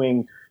I'm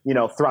doing,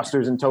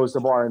 thrusters and toes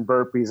to bar and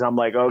burpees, I'm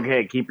like,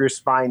 okay, keep your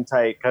spine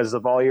tight because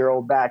of all your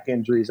old back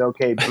injuries.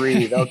 Okay,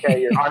 breathe.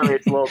 Okay, your heart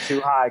rate's a little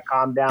too high.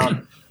 Calm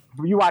down.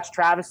 You watch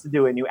Travis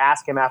do it and you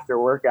ask him after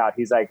a workout,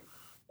 he's like,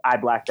 I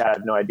blacked out. I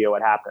have no idea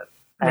what happened.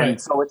 And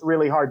so it's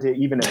really hard to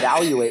even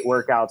evaluate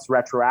workouts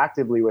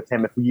retroactively with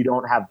him if you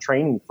don't have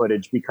training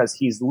footage, because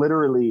he's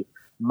literally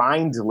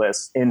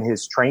mindless in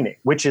his training,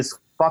 which is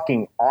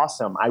fucking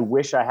awesome. I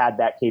wish I had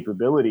that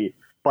capability,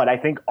 but I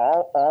think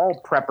all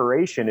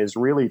preparation is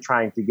really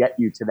trying to get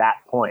you to that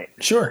point.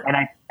 Sure. And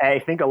I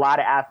think a lot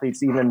of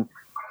athletes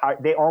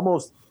they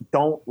almost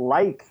don't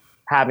like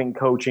having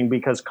coaching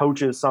because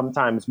coaches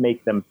sometimes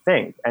make them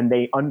think, and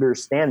they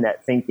understand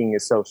that thinking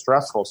is so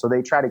stressful. So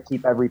they try to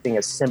keep everything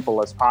as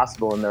simple as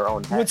possible in their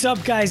own head. What's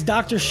up, guys?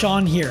 Dr.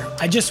 Sean here.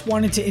 I just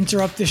wanted to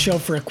interrupt the show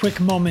for a quick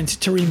moment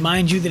to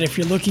remind you that if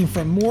you're looking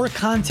for more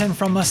content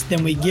from us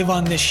than we give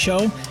on this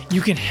show,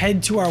 you can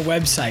head to our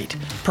website,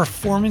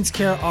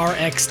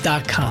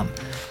 performancecarerx.com.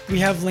 We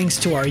have links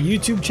to our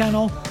YouTube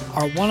channel,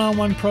 our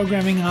one-on-one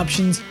programming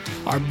options,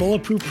 our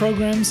bulletproof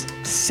programs,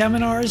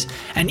 seminars,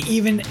 and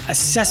even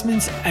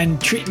assessments and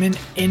treatment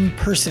in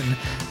person,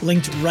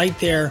 linked right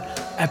there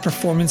at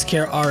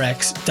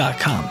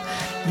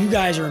performancecarerx.com. You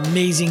guys are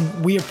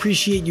amazing. We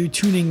appreciate you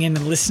tuning in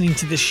and listening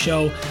to this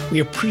show. We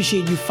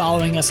appreciate you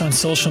following us on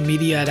social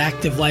media at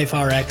Active Life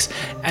RX.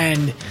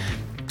 And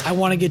I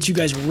want to get you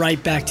guys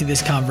right back to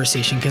this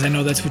conversation because I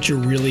know that's what you're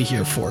really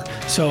here for.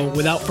 So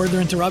without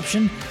further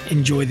interruption,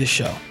 enjoy the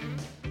show.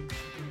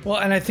 Well,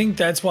 and I think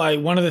that's why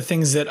one of the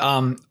things that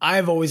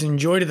I've always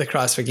enjoyed at the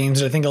CrossFit Games,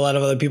 that I think a lot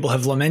of other people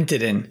have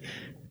lamented in,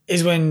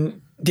 is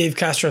when Dave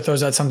Castro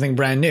throws out something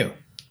brand new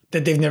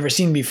that they've never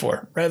seen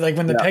before, right? Like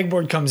when the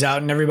pegboard comes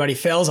out and everybody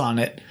fails on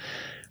it,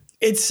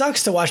 it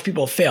sucks to watch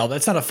people fail.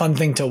 That's not a fun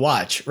thing to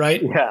watch,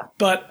 right? Yeah.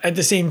 But at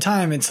the same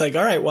time, it's like,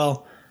 all right,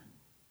 well,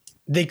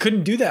 they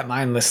couldn't do that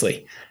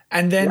mindlessly.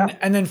 And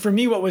then for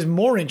me, what was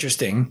more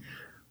interesting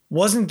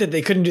wasn't that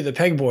they couldn't do the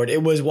pegboard.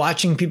 It was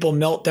watching people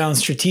melt down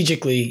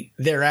strategically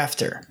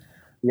thereafter.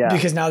 Yeah.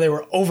 Because now they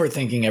were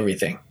overthinking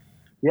everything.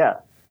 Yeah.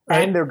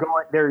 Right? And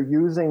they're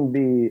using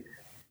the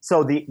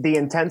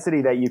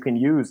intensity that you can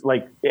use,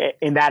 like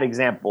in that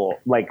example,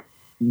 like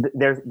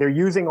they're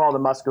using all the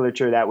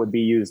musculature that would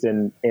be used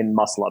in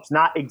muscle ups.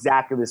 Not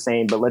exactly the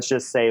same, but let's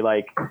just say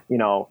like,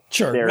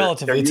 sure, they're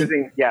relatively.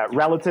 using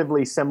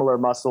relatively similar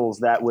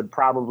muscles that would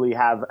probably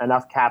have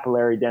enough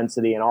capillary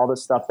density and all the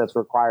stuff that's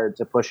required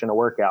to push in a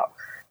workout.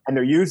 And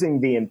they're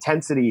using the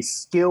intensity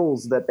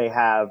skills that they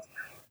have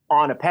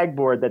on a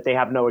pegboard that they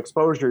have no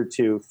exposure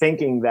to,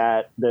 thinking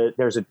that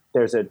there's a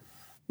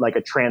like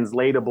a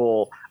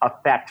translatable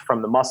effect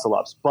from the muscle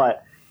ups.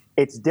 But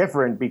it's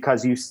different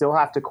because you still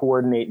have to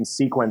coordinate and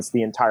sequence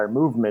the entire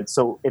movement.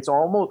 So it's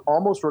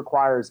almost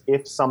requires,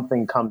 if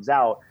something comes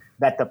out,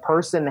 that the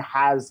person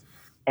has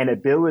an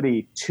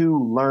ability to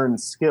learn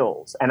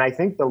skills. And I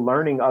think the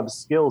learning of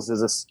skills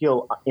is a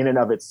skill in and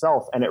of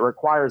itself, and it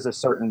requires a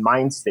certain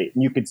mind state.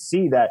 And you could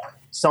see that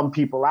some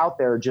people out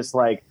there are just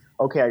like,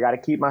 okay, I got to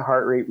keep my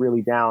heart rate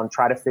really down,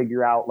 try to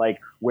figure out like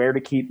where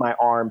to keep my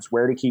arms,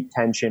 where to keep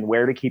tension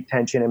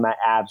in my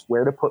abs,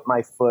 where to put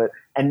my foot.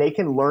 And they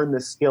can learn the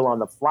skill on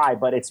the fly,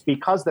 but it's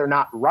because they're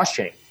not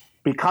rushing,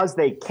 because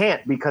they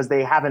can't, because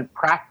they haven't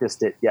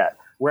practiced it yet.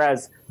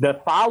 Whereas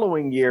the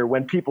following year,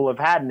 when people have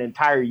had an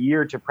entire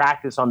year to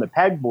practice on the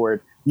pegboard,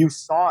 you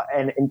saw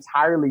an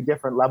entirely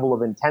different level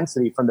of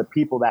intensity from the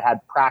people that had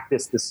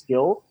practiced the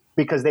skill,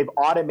 because they've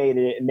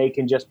automated it and they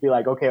can just be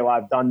like, okay, well,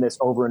 I've done this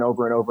over and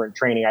over and over in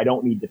training. I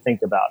don't need to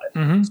think about it.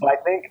 Mm-hmm. So I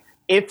think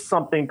if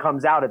something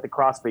comes out at the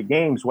CrossFit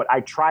Games, what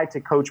I try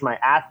to coach my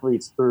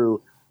athletes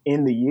through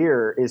in the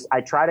year is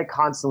I try to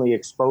constantly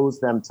expose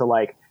them to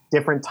like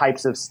different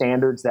types of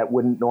standards that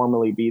wouldn't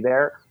normally be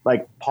there,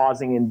 like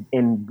pausing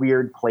in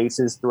weird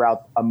places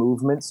throughout a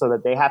movement, so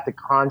that they have to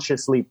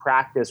consciously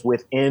practice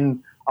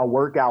within a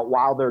workout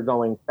while they're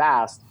going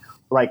fast,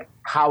 like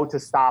how to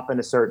stop in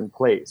a certain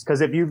place.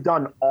 Because if you've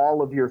done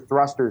all of your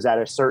thrusters at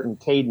a certain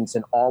cadence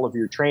in all of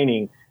your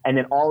training, and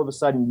then all of a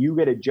sudden you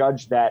get a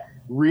judge that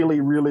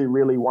really, really,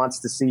 really wants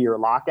to see your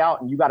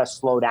lockout, and you got to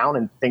slow down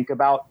and think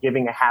about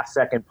giving a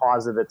half-second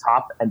pause at the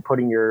top and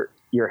putting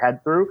your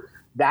head through,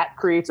 that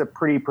creates a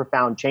pretty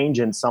profound change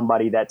in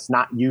somebody that's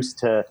not used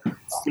to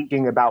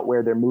thinking about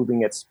where they're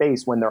moving at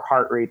space when their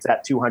heart rate's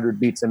at 200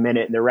 beats a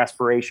minute and their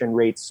respiration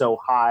rate's so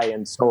high.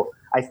 And so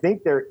I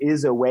think there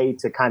is a way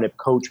to kind of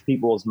coach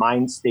people's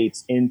mind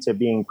states into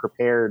being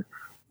prepared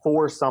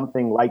for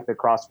something like the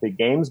CrossFit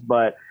Games.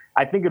 But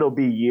I think it'll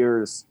be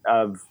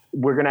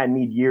we're going to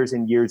need years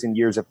and years and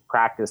years of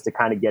practice to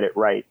kind of get it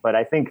right. But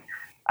I think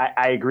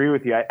I agree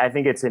with you. I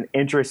think it's an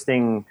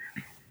interesting,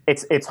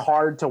 it's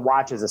hard to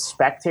watch as a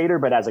spectator,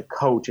 but as a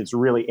coach, it's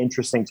really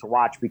interesting to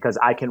watch, because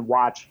I can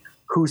watch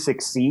who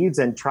succeeds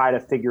and try to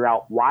figure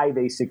out why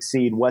they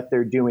succeed, what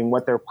they're doing,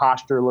 what their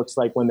posture looks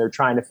like when they're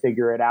trying to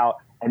figure it out,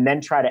 and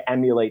then try to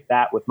emulate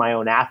that with my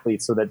own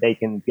athletes so that they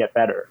can get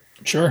better.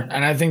 Sure.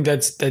 And I think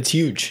that's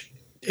huge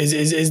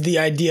is the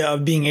idea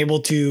of being able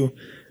to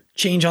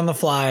change on the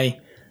fly,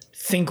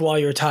 think while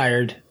you're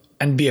tired,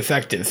 and be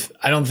effective.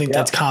 I don't think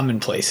that's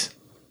commonplace.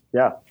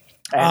 Yeah.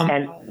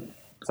 And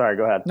sorry,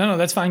 go ahead. No,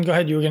 that's fine. Go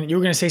ahead. You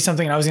were gonna say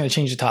something, and I was gonna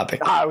change the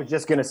topic. I was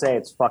just gonna say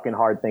it's a fucking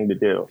hard thing to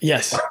do.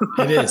 Yes,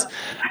 it is.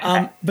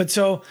 But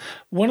so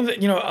one of the,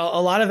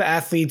 a lot of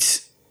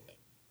athletes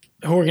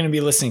who are going to be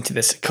listening to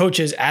this,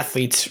 coaches,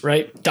 athletes,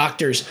 right,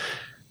 doctors,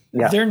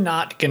 they're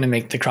not going to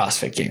make the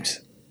CrossFit Games.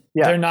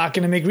 Yeah. They're not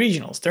going to make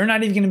regionals. They're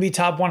not even going to be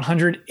top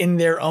 100 in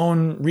their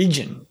own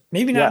region.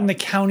 Maybe not in the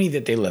county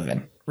that they live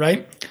in,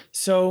 right?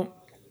 So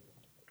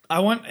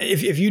I want,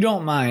 if you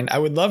don't mind, I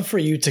would love for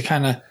you to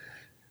kind of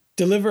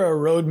deliver a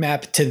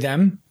roadmap to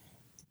them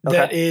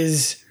that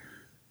is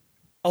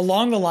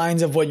along the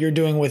lines of what you're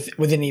doing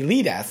with an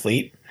elite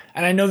athlete.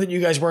 And I know that you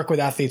guys work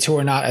with athletes who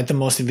are not at the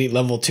most elite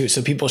level too.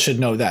 So people should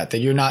know that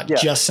you're not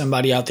just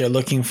somebody out there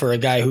looking for a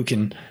guy who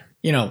can,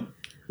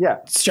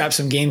 strap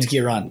some games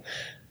gear on.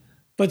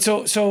 But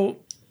so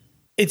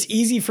it's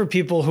easy for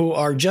people who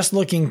are just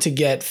looking to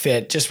get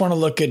fit, just want to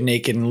look good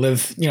naked and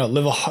live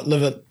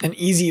an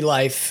easy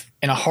life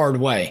in a hard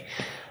way.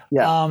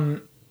 Yeah.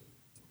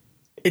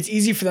 It's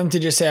easy for them to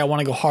just say, I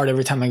want to go hard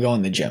every time I go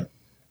in the gym.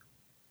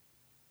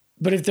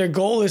 But if their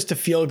goal is to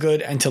feel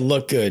good and to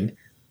look good,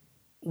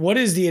 what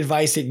is the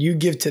advice that you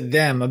give to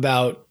them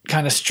about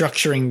kind of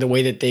structuring the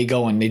way that they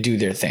go and they do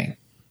their thing?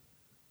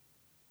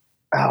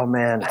 Oh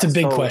man. It's a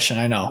big question.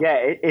 I know. Yeah,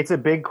 it's a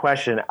big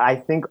question. I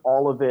think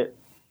all of it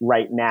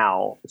right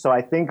now. So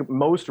I think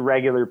most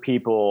regular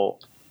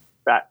people,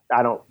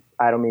 I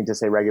don't mean to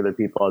say regular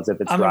people as if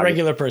it's I'm a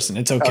regular person.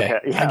 It's okay.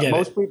 Yeah, I get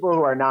most people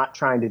who are not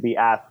trying to be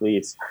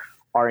athletes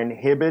are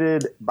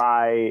inhibited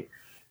by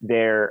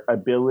their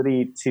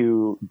ability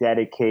to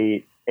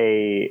dedicate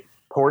a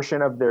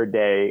portion of their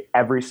day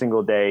every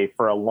single day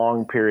for a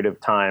long period of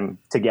time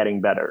to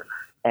getting better.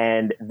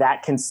 And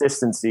that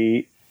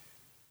consistency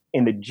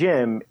in the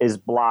gym is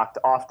blocked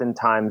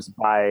oftentimes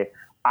by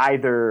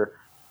either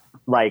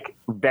like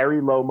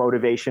very low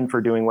motivation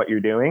for doing what you're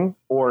doing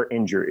or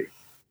injury.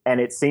 And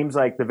it seems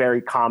like the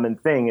very common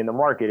thing in the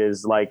market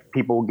is like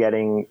people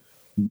getting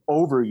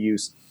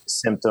overuse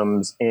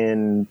symptoms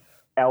in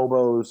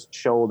elbows,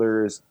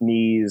 shoulders,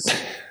 knees,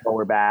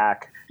 lower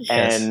back.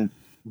 Yes. And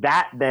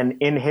that then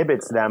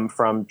inhibits them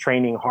from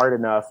training hard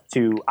enough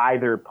to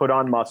either put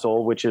on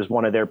muscle, which is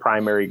one of their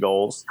primary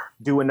goals,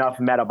 do enough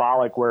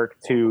metabolic work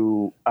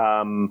to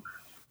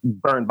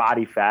burn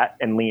body fat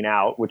and lean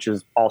out, which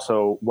is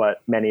also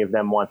what many of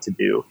them want to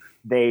do.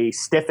 They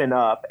stiffen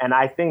up. And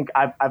I think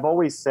I've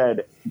always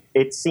said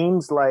it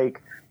seems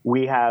like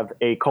we have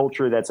a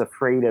culture that's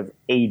afraid of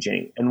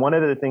aging. And one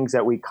of the things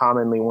that we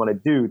commonly want to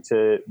do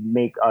to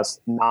make us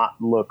not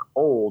look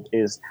old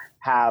is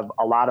have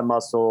a lot of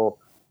muscle,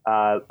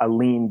 a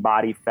lean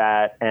body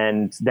fat,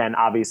 and then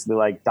obviously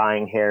like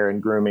dyeing hair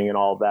and grooming and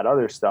all of that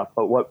other stuff.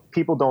 But what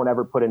people don't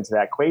ever put into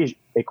that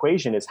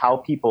equation is how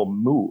people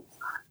move.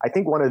 I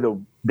think one of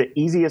the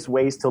easiest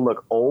ways to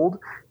look old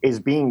is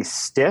being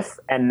stiff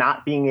and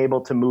not being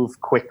able to move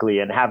quickly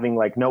and having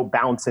like no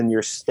bounce in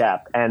your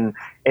step. And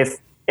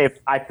if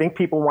I think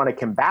people want to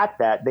combat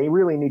that, they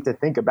really need to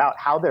think about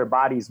how their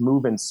bodies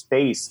move in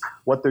space,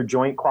 what their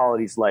joint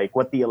quality is like,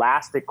 what the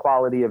elastic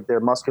quality of their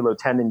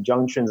musculotendon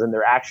junctions and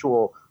their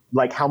actual,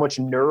 like how much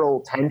neural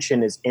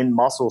tension is in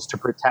muscles to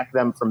protect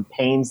them from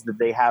pains that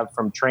they have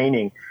from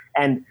training.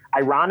 And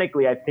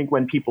ironically, I think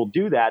when people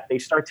do that, they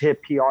start to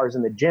hit PRs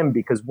in the gym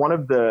because one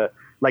of the,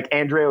 like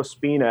Andreo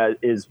Spina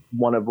is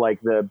one of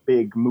like the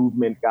big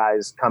movement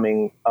guys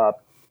coming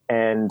up.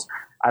 And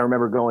I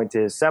remember going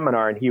to his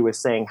seminar and he was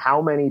saying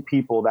how many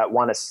people that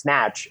want to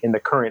snatch in the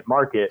current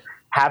market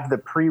have the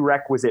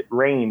prerequisite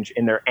range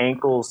in their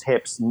ankles,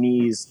 hips,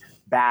 knees,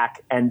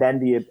 back, and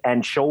then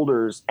and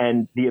shoulders,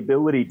 and the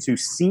ability to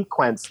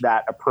sequence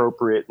that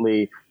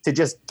appropriately to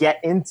just get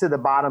into the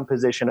bottom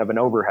position of an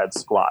overhead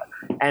squat.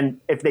 And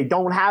if they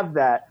don't have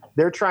that,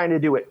 they're trying to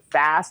do it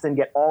fast and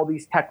get all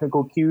these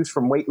technical cues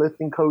from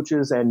weightlifting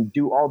coaches and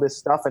do all this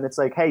stuff. And it's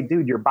like, hey,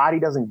 dude, your body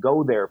doesn't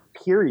go there,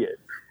 period.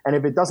 And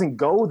if it doesn't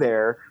go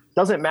there,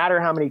 doesn't matter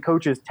how many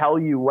coaches tell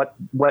you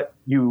what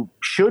you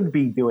should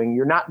be doing,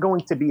 you're not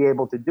going to be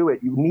able to do it.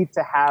 You need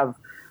to have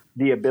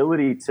the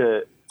ability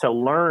to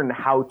learn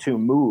how to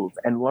move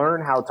and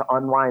learn how to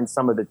unwind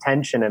some of the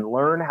tension and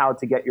learn how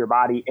to get your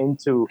body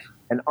into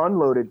an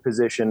unloaded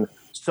position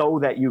so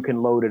that you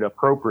can load it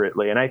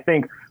appropriately. And I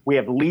think we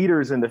have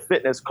leaders in the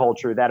fitness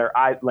culture that are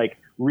like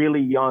really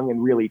young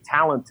and really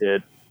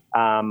talented,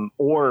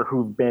 or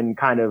who've been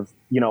kind of,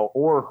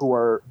 or who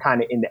are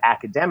kind of in the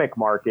academic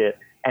market.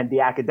 And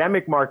the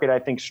academic market, I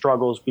think,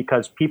 struggles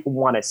because people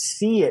want to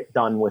see it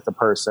done with a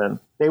person.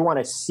 They want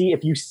to see,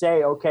 if you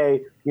say,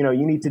 okay,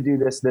 you need to do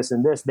this, this,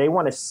 and this, they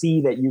want to see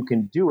that you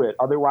can do it.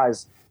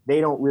 Otherwise, they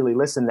don't really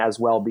listen as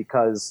well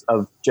because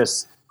of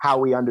just how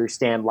we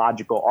understand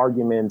logical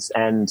arguments.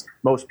 And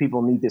most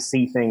people need to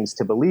see things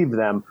to believe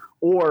them.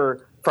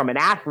 Or from an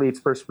athlete's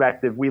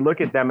perspective, we look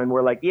at them and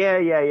we're like,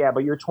 yeah,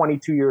 but you're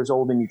 22 years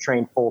old and you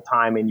train full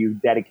time and you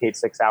dedicate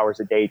 6 hours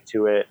a day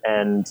to it.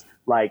 And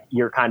like,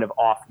 you're kind of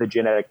off the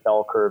genetic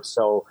bell curve.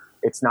 So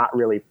it's not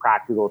really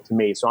practical to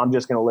me. So I'm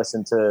just going to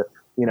listen to,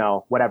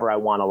 whatever I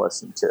want to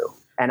listen to.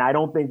 And I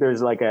don't think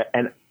there's like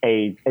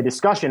a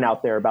discussion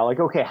out there about like,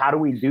 okay, how do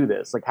we do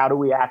this? Like, how do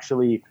we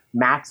actually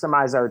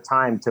maximize our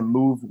time to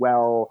move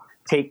well,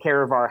 take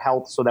care of our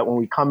health so that when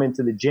we come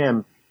into the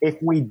gym, if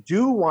we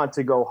do want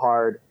to go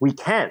hard, we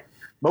can.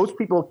 Most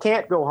people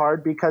can't go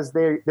hard because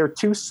they're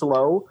too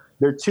slow,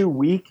 they're too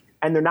weak,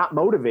 and they're not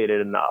motivated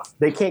enough.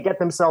 They can't get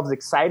themselves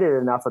excited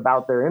enough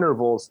about their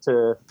intervals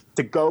to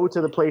go to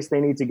the place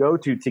they need to go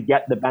to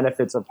get the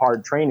benefits of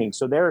hard training.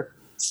 So they're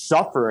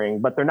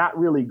suffering, but they're not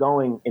really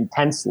going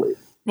intensely.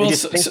 They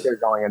just think they're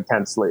going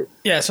intensely.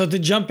 Yeah, so to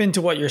jump into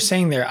what you're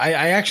saying there, I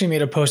actually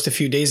made a post a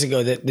few days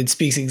ago that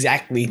speaks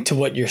exactly to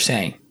what you're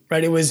saying,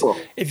 right? It was, cool.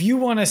 If you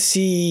want to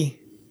see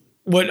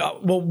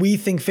what we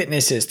think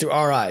fitness is through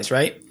our eyes,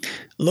 right?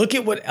 Look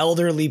at what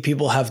elderly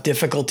people have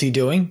difficulty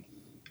doing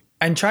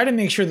and try to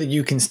make sure that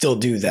you can still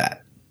do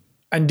that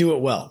and do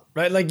it well,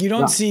 right? Like you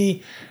don't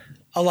see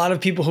a lot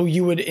of people who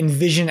you would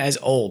envision as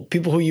old,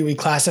 people who you would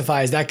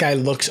classify as that guy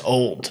looks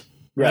old,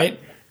 right?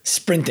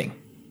 Sprinting.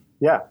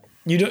 Yeah.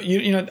 I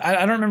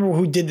don't remember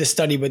who did the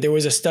study, but there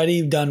was a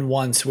study done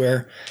once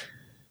where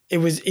it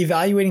was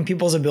evaluating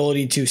people's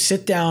ability to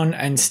sit down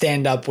and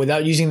stand up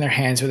without using their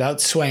hands, without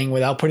swaying,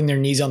 without putting their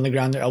knees on the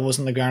ground, their elbows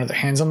on the ground, or their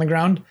hands on the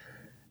ground.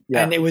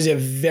 Yeah. And it was a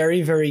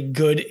very, very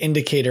good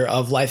indicator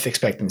of life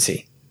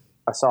expectancy.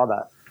 I saw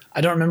that.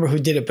 I don't remember who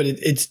did it, but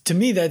it's to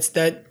me,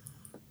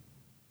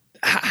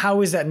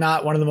 how is that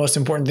not one of the most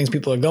important things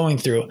people are going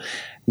through?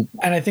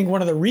 And I think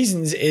one of the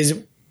reasons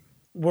is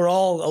we're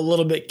all a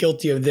little bit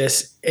guilty of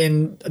this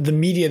in the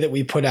media that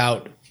we put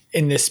out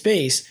in this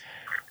space,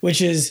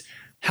 which is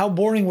how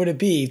boring would it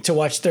be to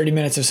watch 30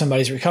 minutes of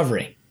somebody's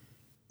recovery?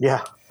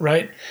 Yeah.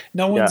 Right?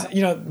 No one's,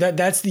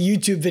 that's the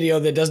YouTube video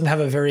that doesn't have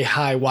a very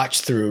high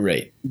watch through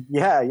rate.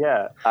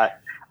 Yeah.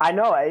 I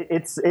know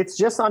it's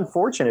just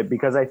unfortunate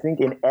because I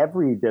think in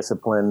every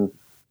discipline,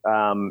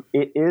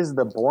 it is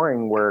the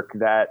boring work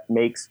that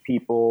makes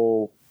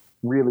people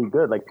really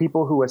good. Like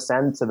people who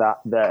ascend to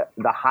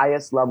the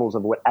highest levels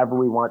of whatever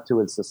we want to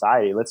in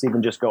society. Let's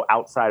even just go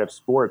outside of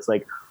sports.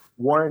 Like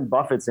Warren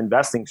Buffett's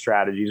investing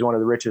strategy, he's one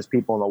of the richest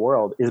people in the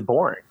world, is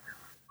boring.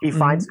 He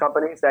finds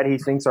companies that he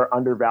thinks are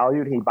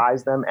undervalued. He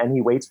buys them and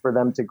he waits for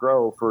them to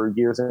grow for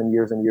years and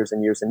years and years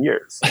and years and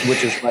years,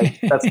 which is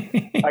like, that's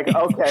like,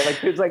 okay.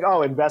 Like it's like,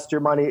 oh, invest your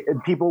money.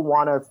 And people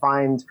want to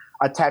find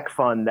a tech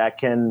fund that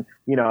can,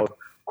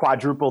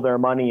 quadruple their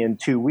money in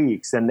 2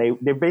 weeks. And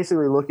they're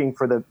basically looking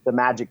for the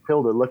magic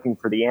pill. They're looking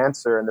for the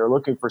answer, and they're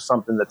looking for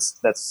something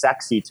that's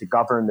sexy to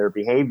govern their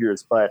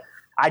behaviors. But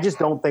I just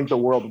don't think the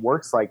world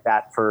works like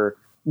that for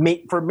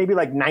maybe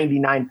like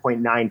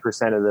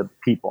 99.9% of the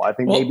people. I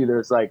think maybe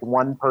there's like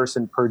one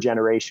person per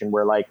generation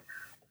where like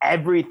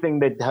everything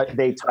that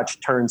they touch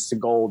turns to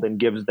gold and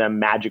gives them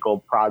magical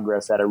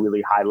progress at a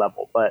really high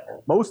level. But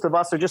most of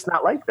us are just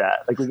not like that.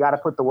 Like we got to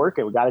put the work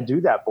in. We got to do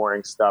that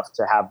boring stuff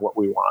to have what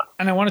we want.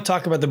 And I want to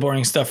talk about the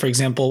boring stuff, for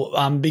example,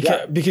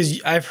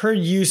 because I've heard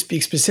you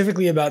speak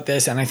specifically about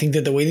this. And I think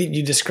that the way that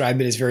you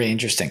describe it is very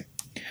interesting.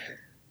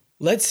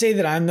 Let's say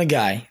that I'm the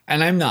guy,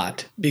 and I'm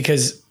not,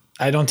 because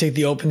I don't take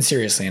the open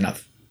seriously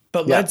enough.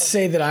 But let's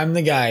say that I'm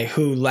the guy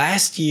who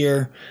last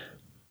year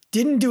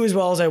didn't do as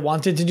well as I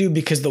wanted to do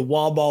because the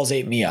wall balls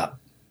ate me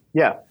up.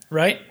 Yeah.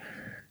 Right?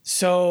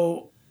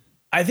 So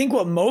I think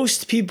what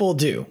most people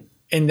do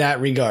in that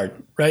regard,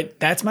 right?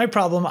 That's my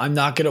problem. I'm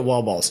not good at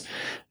wall balls.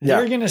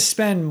 They're going to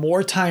spend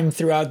more time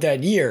throughout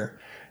that year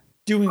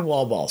doing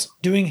wall balls,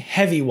 doing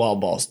heavy wall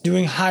balls,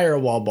 doing higher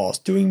wall balls,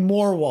 doing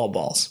more wall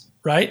balls,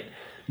 right?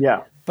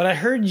 Yeah. But I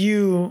heard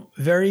you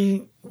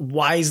very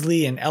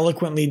wisely and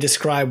eloquently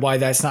describe why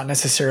that's not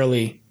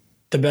necessarily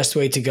the best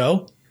way to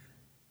go.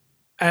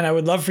 And I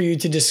would love for you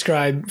to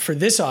describe for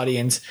this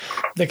audience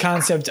the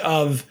concept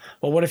of,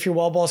 well, what if your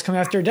wall balls come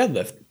after a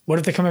deadlift? What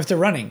if they come after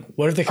running?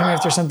 What if they come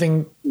after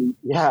something?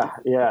 Yeah.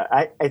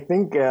 I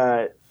think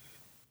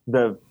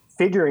the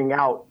figuring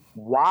out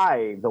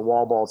why the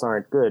wall balls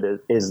aren't good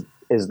is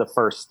the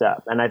first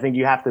step. And I think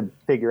you have to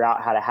figure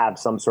out how to have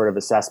some sort of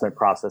assessment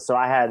process. So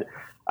I had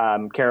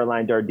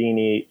Caroline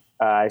Dardini.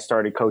 I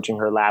started coaching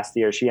her last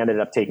year. She ended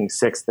up taking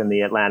 6th in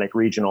the Atlantic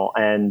Regional,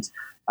 and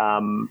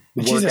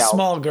she's a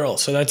small girl,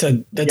 so that's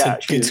a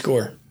good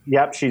score.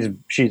 Yep,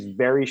 she's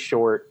very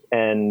short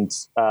and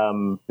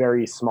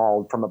very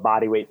small from a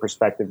body weight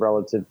perspective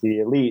relative to the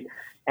elite.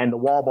 And the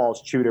wall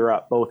balls chewed her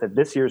up both at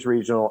this year's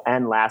regional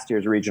and last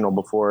year's regional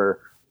before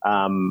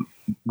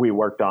we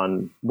worked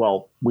on,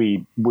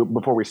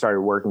 before we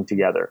started working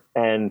together.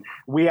 And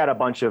we had a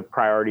bunch of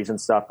priorities and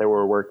stuff that we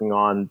were working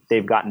on.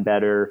 They've gotten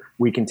better.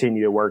 We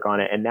continue to work on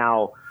it. And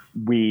now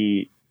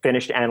we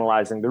finished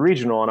analyzing the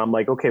regional, and I'm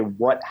like, okay,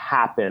 what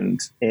happened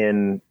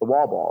in the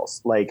wall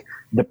balls? Like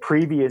the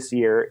previous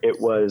year,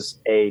 it was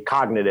a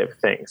cognitive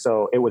thing.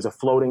 So it was a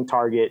floating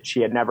target.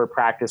 She had never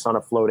practiced on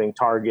a floating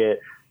target.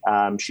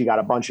 She got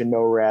a bunch of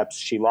no reps.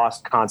 She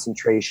lost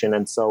concentration.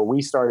 And so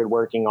we started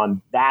working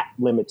on that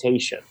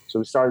limitation. So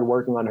we started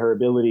working on her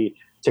ability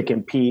to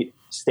compete,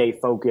 stay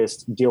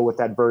focused, deal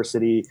with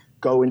adversity,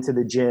 go into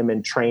the gym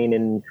and train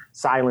in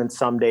silence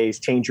some days,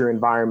 change your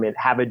environment,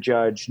 have a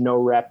judge, no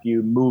rep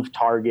you, move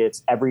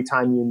targets. Every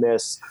time you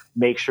miss,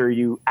 make sure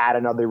you add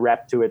another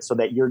rep to it so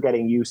that you're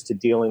getting used to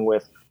dealing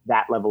with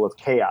that level of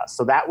chaos.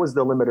 So that was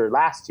the limiter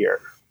last year.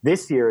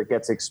 This year it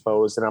gets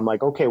exposed, and I'm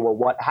like, okay, well,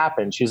 what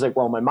happened? She's like,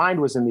 well, my mind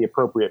was in the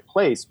appropriate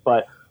place,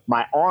 but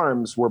my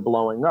arms were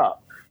blowing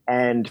up.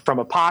 And from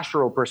a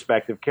postural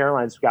perspective,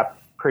 Caroline's got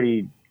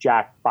pretty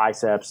jacked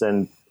biceps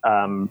and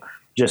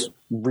just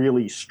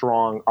really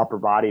strong upper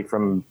body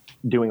from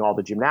doing all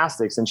the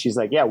gymnastics. And she's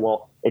like, yeah,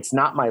 well, it's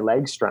not my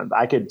leg strength.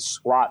 I could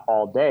squat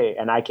all day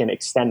and I can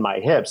extend my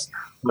hips,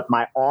 but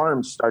my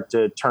arms start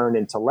to turn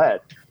into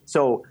lead.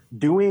 So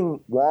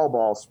doing wall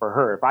balls for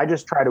her, if I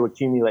just try to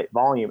accumulate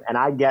volume and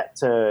I get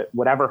to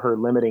whatever her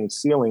limiting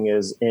ceiling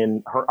is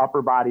in her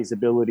upper body's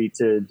ability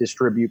to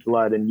distribute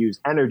blood and use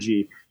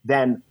energy,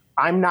 then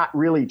I'm not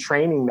really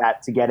training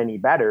that to get any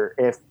better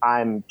if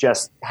I'm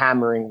just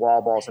hammering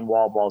wall balls and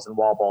wall balls and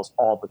wall balls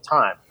all the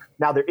time.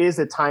 Now, there is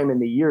a time in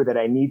the year that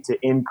I need to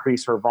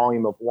increase her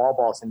volume of wall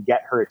balls and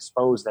get her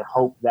exposed and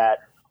hope that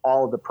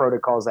all of the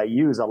protocols I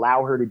use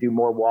allow her to do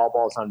more wall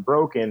balls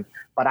unbroken.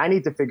 But I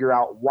need to figure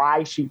out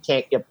why she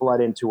can't get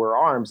blood into her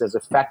arms as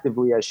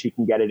effectively as she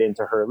can get it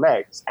into her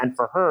legs. And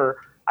for her,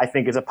 I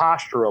think is a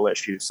postural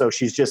issue. So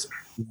she's just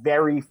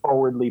very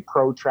forwardly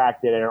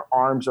protracted and her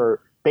arms are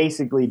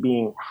basically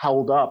being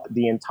held up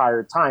the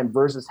entire time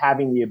versus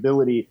having the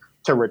ability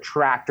to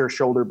retract her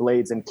shoulder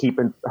blades and keep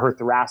her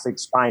thoracic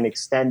spine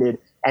extended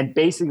and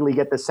basically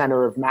get the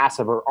center of mass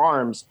of her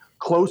arms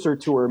closer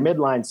to her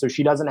midline so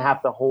she doesn't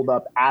have to hold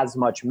up as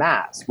much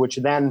mass, which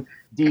then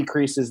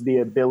decreases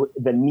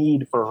the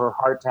need for her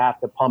heart to have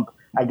to pump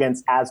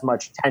against as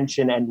much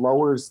tension and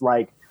lowers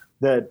like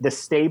the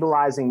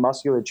stabilizing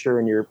musculature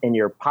in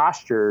your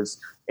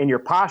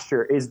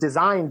posture is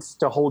designed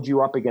to hold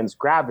you up against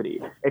gravity.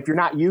 If you're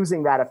not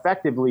using that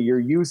effectively, you're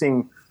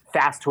using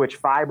fast twitch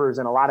fibers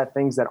and a lot of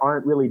things that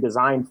aren't really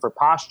designed for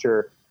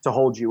posture. to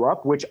hold you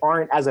up, which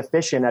aren't as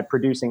efficient at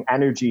producing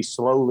energy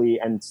slowly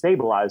and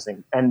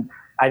stabilizing. And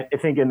I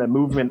think in the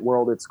movement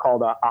world, it's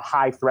called a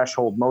high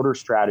threshold motor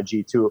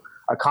strategy to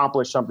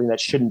accomplish something that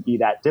shouldn't be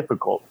that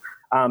difficult.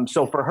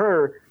 So for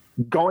her,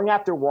 going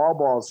after wall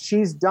balls,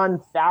 she's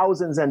done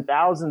thousands and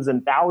thousands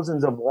and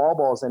thousands of wall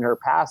balls in her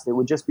past. It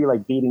would just be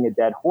like beating a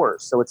dead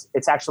horse. So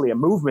it's actually a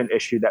movement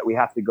issue that we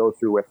have to go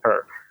through with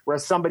her.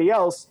 Whereas somebody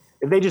else,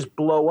 if they just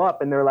blow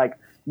up and they're like,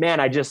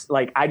 man, I just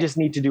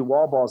need to do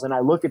wall balls. And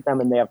I look at them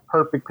and they have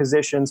perfect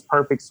positions,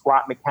 perfect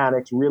squat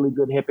mechanics, really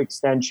good hip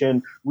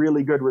extension,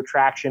 really good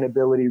retraction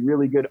ability,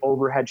 really good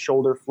overhead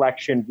shoulder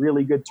flexion,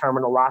 really good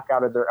terminal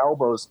lockout of their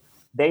elbows.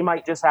 They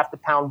might just have to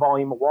pound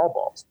volume of wall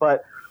balls.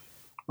 But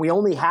we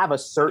only have a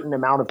certain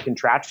amount of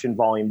contraction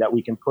volume that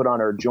we can put on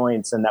our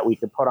joints and that we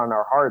can put on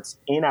our hearts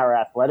in our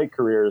athletic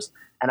careers.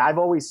 And I've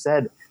always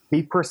said,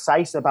 be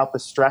precise about the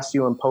stress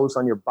you impose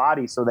on your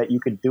body so that you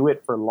could do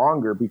it for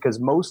longer, because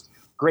most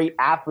great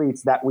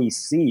athletes that we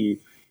see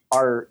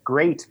are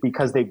great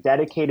because they've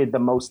dedicated the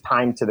most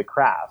time to the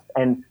craft.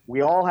 And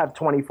we all have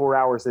 24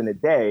 hours in a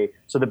day.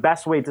 So the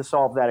best way to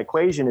solve that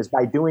equation is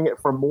by doing it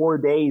for more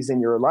days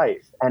in your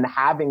life and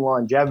having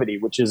longevity,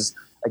 which is,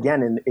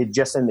 again,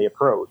 just in the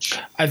approach.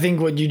 I think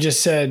what you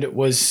just said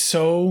was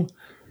so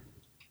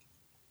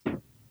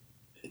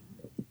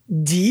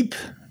deep.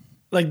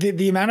 Like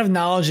the amount of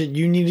knowledge that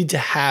you needed to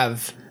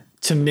have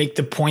to make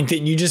the point that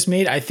you just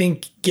made, I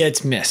think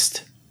gets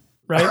missed.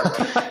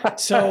 Right.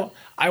 So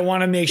I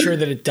want to make sure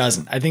that it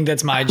doesn't. I think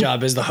that's my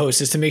job as the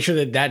host, is to make sure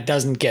that that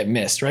doesn't get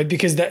missed. Right.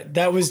 Because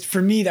that was, for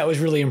me, that was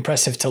really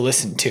impressive to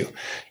listen to.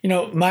 You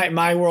know,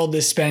 my world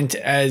is spent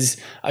as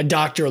a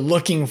doctor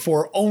looking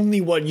for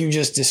only what you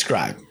just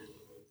described.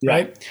 Yeah.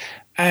 Right.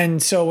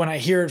 And so when I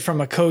hear it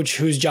from a coach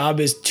whose job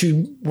is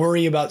to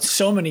worry about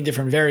so many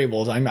different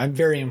variables, I'm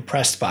very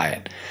impressed by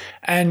it.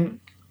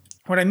 And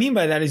what I mean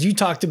by that is, you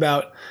talked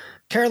about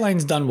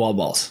Caroline's done wall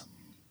balls.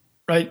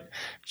 Right.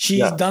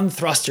 She's done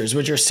thrusters,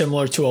 which are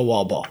similar to a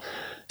wall ball.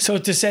 So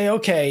to say,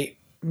 okay,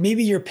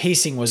 maybe your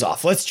pacing was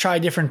off. Let's try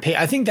different pace.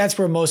 I think that's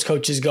where most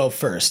coaches go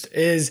first,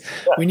 is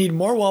we need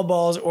more wall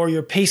balls, or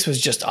your pace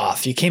was just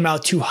off. You came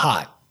out too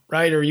hot,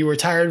 right? Or you were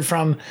tired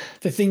from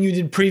the thing you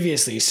did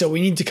previously. So we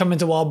need to come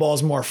into wall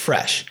balls more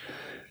fresh.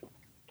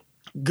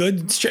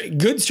 Good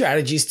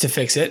strategies to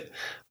fix it,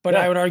 but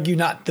I would argue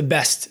not the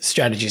best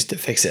strategies to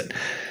fix it.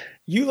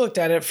 You looked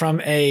at it from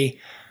a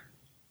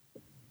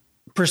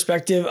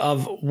perspective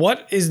of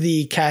what is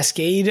the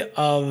cascade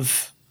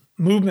of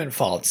movement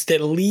faults that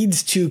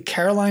leads to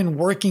Caroline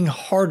working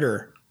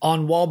harder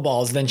on wall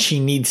balls than she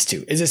needs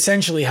to, is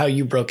essentially how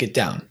you broke it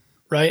down,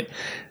 right?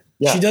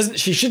 Yeah.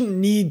 She shouldn't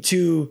need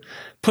to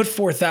put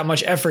forth that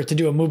much effort to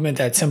do a movement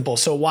that simple.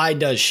 So why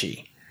does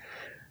she?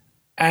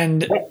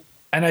 And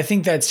I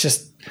think that's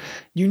just,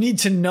 you need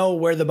to know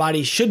where the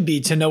body should be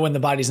to know when the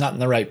body's not in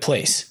the right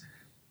place.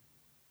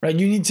 Right?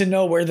 You need to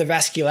know where the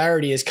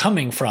vascularity is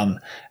coming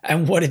from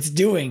and what it's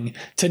doing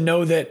to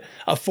know that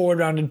a forward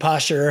rounded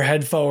posture, her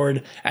head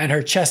forward and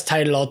her chest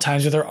tight at all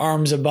times with her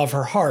arms above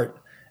her heart,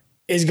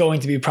 is going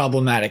to be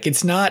problematic.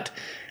 It's not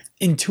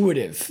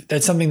intuitive.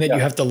 That's something that you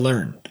have to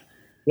learn.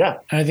 Yeah.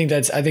 And I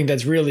think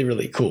that's really,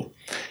 really cool.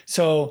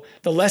 So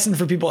the lesson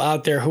for people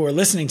out there who are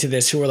listening to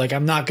this, who are like,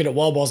 I'm not good at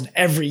wall balls, and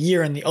every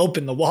year in the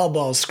open, the wall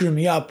balls screw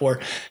me up, or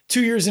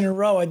 2 years in a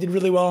row, I did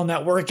really well in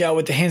that workout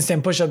with the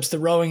handstand pushups, the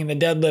rowing and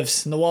the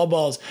deadlifts and the wall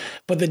balls,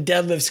 but the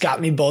deadlifts got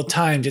me both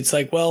times. It's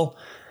like, well,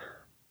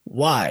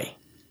 why?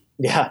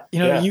 Yeah. You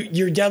know,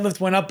 your deadlift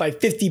went up by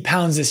 50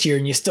 pounds this year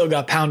and you still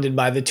got pounded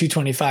by the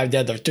 225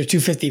 deadlift or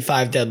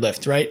 255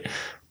 deadlift, right?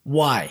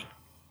 Why?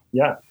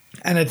 Yeah.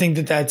 And I think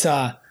that's,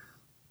 I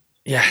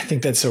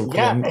think that's so cool.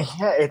 Yeah,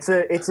 it's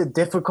a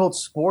difficult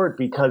sport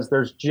because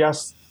there's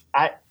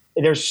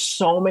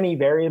so many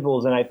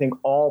variables, and I think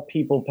all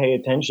people pay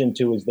attention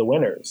to is the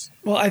winners.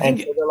 Well, I think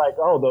so they're like,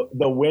 oh,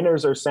 the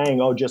winners are saying,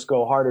 oh, just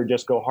go harder,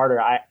 just go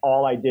harder.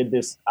 All I did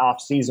this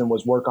off season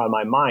was work on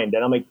my mind,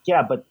 and I'm like,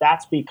 yeah, but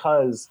that's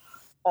because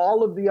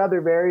all of the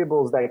other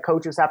variables that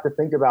coaches have to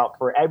think about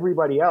for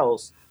everybody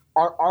else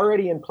are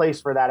already in place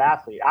for that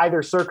athlete,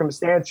 either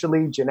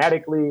circumstantially,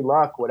 genetically,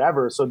 luck,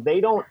 whatever. So they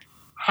don't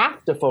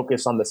have to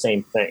focus on the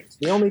same things.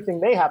 The only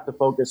thing they have to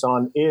focus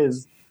on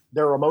is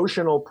their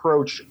emotional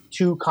approach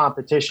to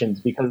competitions,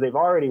 because they've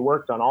already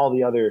worked on all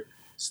the other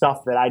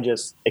stuff that I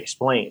just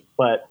explained.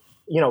 But,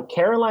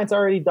 Caroline's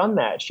already done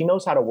that. She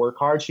knows how to work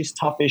hard. She's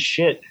tough as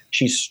shit.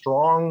 She's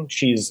strong.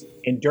 She's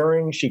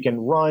enduring. She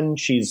can run.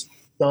 She's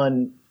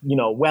done,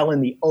 well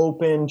in the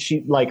open.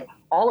 She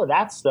all of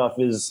that stuff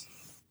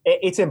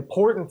it's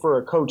important for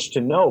a coach to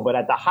know. But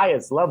at the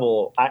highest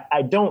level,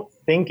 I don't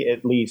think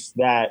at least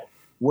that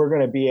we're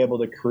going to be able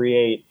to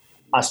create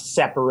a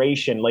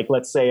separation. Like,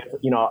 let's say,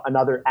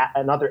 another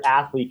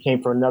athlete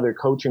came from another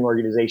coaching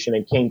organization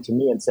and came to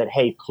me and said,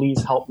 hey,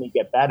 please help me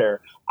get better.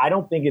 I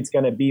don't think it's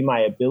going to be my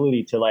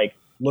ability to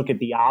look at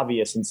the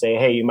obvious and say,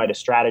 hey, you might have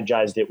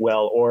strategized it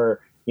well, or,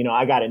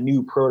 I got a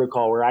new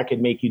protocol where I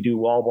could make you do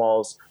wall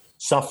balls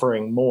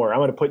suffering more. I'm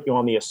going to put you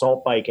on the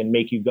assault bike and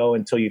make you go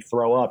until you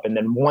throw up. And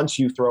then once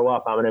you throw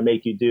up, I'm going to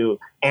make you do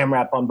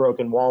AMRAP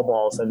unbroken wall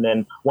balls. And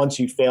then once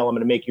you fail, I'm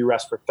going to make you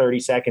rest for 30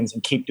 seconds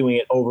and keep doing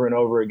it over and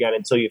over again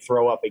until you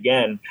throw up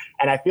again.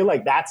 And I feel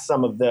like that's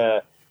some of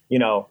the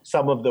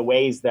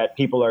ways that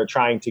people are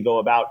trying to go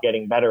about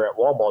getting better at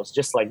wall balls,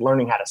 just like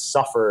learning how to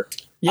suffer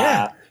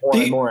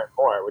more and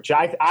more, which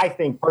I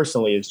think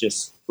personally is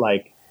just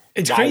like,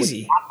 it's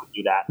crazy.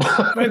 Do that.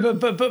 Right,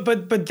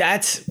 but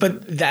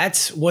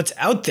that's what's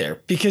out there,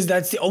 because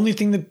that's the only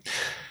thing that,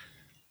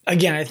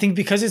 again, I think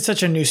because it's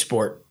such a new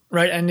sport,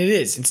 right? And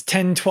it's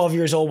 10, 12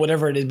 years old,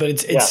 whatever it is, but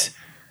it's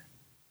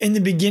in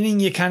the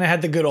beginning, you kind of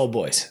had the good old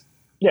boys.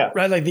 Yeah.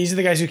 Right. Like these are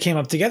the guys who came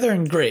up together,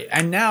 and great.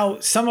 And now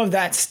some of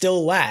that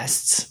still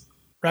lasts,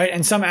 right?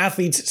 And some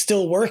athletes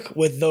still work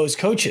with those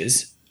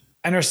coaches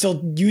and are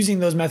still using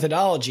those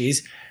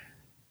methodologies,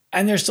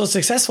 and they're still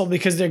successful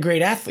because they're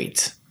great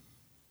athletes.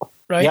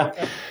 Right.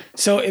 Yeah.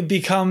 So it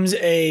becomes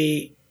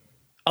a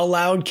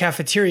loud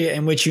cafeteria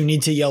in which you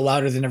need to yell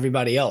louder than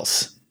everybody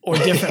else or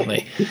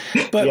differently.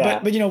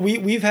 But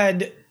we've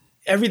had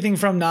everything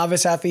from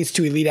novice athletes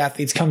to elite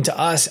athletes come to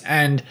us,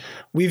 and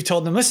we've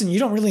told them, listen, you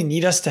don't really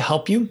need us to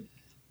help you.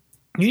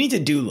 You need to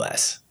do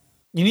less.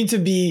 You need to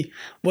be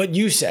what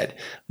you said,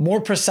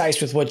 more precise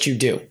with what you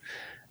do.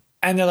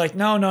 And they're like,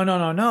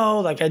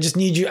 no. Like, I just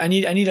need you. I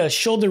need a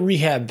shoulder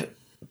rehab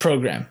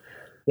program.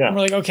 Yeah. And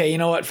we're like, okay, you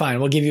know what? Fine.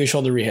 We'll give you a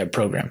shoulder rehab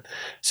program.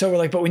 So we're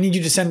like, but we need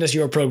you to send us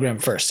your program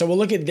first. So we'll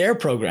look at their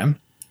program,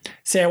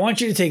 say, I want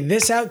you to take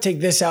this out,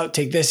 take this out,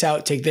 take this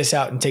out, take this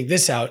out, and take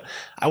this out.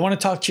 I want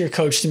to talk to your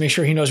coach to make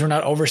sure he knows we're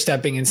not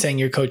overstepping and saying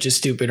your coach is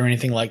stupid or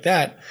anything like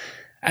that.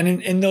 And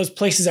in those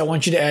places, I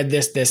want you to add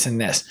this, this, and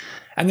this.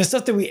 And the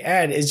stuff that we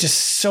add is just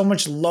so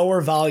much lower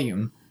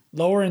volume,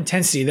 lower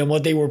intensity than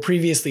what they were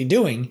previously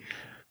doing.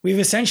 We've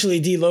essentially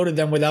deloaded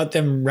them without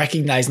them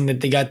recognizing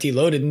that they got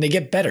deloaded, and they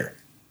get better.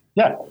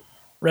 Yeah.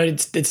 Right.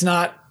 It's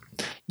not,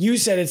 you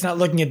said it's not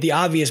looking at the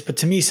obvious, but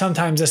to me,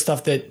 sometimes the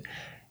stuff that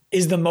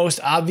is the most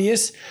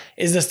obvious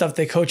is the stuff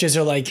that coaches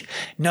are like,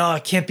 no,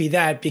 it can't be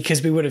that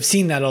because we would have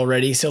seen that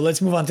already. So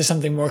let's move on to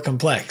something more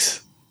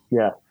complex.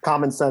 Yeah.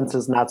 Common sense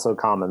is not so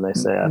common, they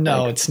say.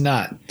 No, it's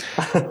not.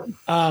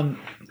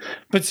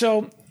 But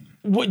so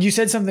what you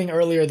said something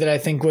earlier that I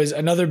think was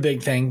another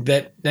big thing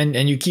that,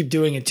 and you keep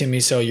doing it to me.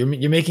 So you're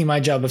making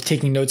my job of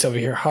taking notes over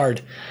here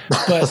hard,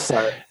 but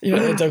sorry.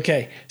 It's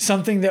okay.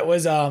 Something that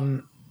was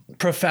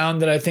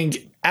profound that I think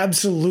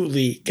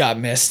absolutely got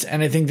missed.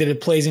 And I think that it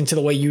plays into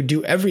the way you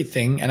do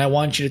everything. And I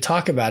want you to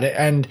talk about it.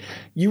 And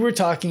you were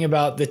talking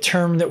about the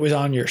term that was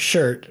on your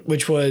shirt,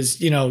 which was,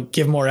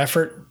 give more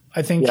effort,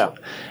 I think. Yeah.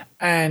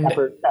 And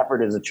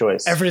effort is a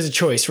choice. Effort is a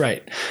choice.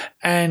 Right.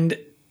 And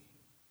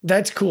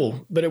that's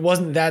cool, but it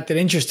wasn't that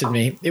interested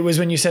me. It was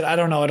when you said, I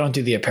don't know, I don't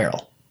do the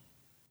apparel.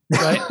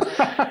 Right?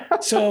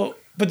 So,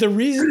 but the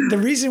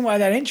reason why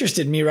that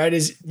interested me, right,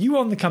 is you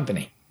own the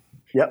company.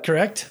 Yep.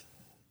 Correct?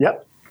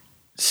 Yep.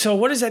 So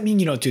what does that mean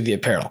you don't do the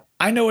apparel?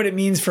 I know what it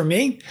means for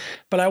me,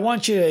 but I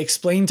want you to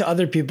explain to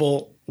other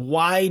people,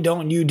 why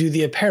don't you do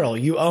the apparel?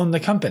 You own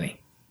the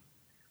company.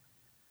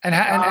 And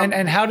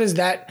how does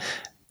that,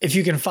 if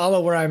you can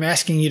follow where I'm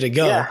asking you to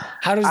go,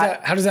 how does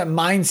that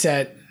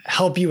mindset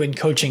help you in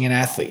coaching an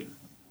athlete?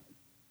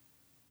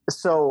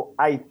 So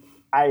I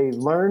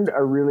learned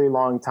a really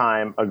long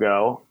time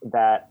ago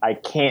that I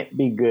can't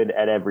be good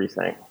at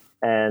everything.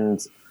 And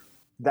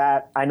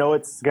that, I know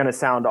it's going to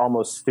sound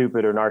almost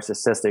stupid or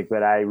narcissistic,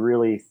 but I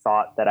really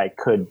thought that I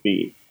could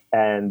be,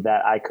 and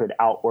that I could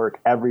outwork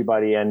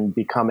everybody and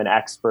become an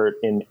expert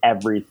in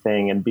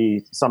everything and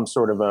be some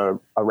sort of a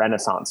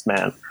Renaissance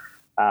man.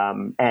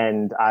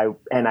 And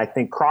I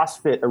think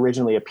CrossFit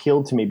originally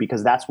appealed to me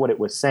because that's what it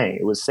was saying.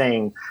 It was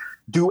saying,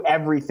 do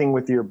everything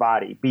with your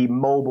body, be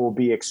mobile,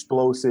 be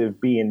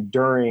explosive, be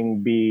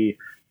enduring, be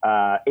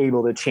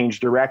able to change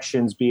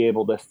directions, be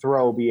able to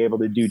throw, be able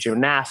to do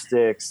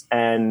gymnastics.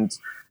 And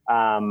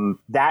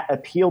that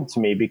appealed to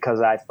me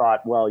because I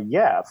thought, well,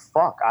 yeah,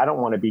 I don't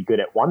want to be good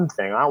at one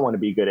thing. I want to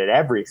be good at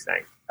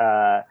everything.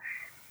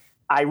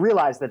 I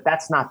realized that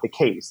that's not the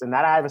case, and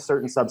that I have a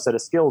certain subset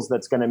of skills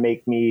that's going to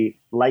make me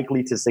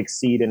likely to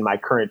succeed in my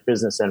current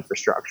business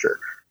infrastructure.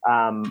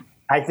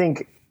 I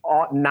think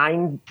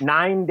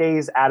 9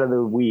 days out of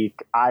the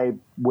week, I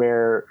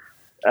wear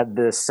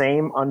the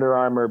same Under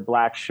Armour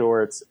black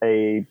shorts,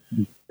 a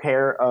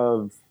pair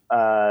of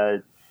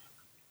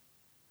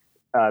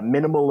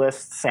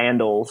minimalist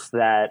sandals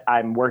that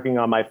I'm working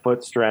on my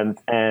foot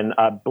strength, and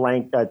a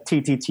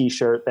TTT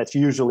shirt that's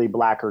usually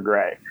black or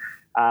gray.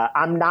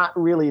 I'm not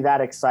really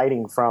that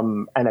exciting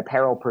from an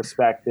apparel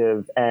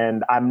perspective,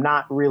 and I'm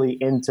not really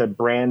into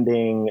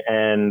branding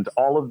and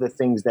all of the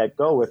things that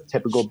go with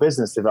typical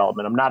business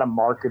development. I'm not a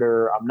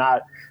marketer.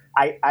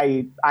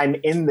 I'm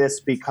in this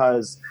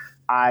because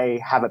I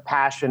have a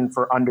passion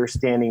for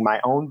understanding my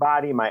own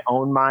body, my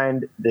own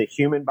mind, the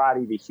human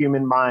body, the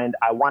human mind.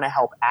 I want to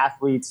help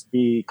athletes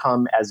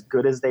become as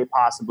good as they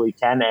possibly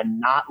can and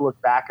not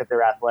look back at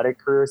their athletic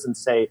careers and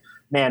say,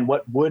 man,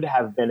 what would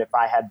have been if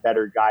I had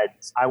better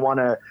guidance? I want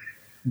to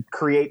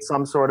create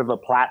some sort of a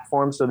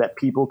platform so that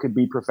people could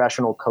be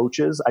professional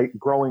coaches.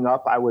 Growing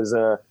up, I was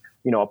a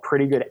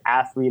pretty good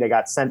athlete. I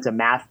got sent to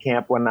math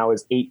camp when I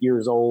was 8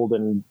 years old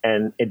and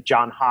at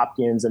Johns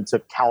Hopkins, and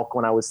took calc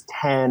when I was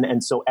 10.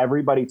 And so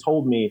everybody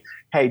told me,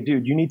 hey,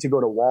 dude, you need to go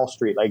to Wall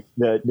Street. Like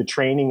the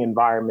training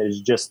environment is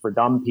just for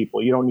dumb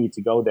people. You don't need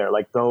to go there.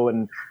 Like go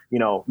and,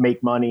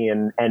 make money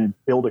and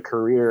build a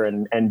career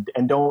and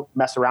don't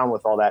mess around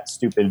with all that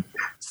stupid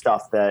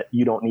stuff that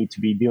you don't need to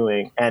be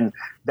doing. And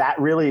that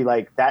really,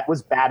 that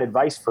was bad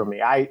advice for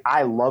me.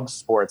 I love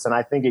sports, and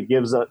I think it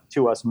gives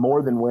to us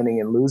more than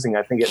winning and losing.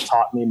 I think it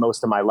taught me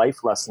most of my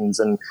life lessons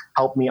and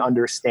helped me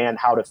understand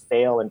how to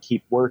fail and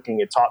keep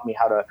working. It taught me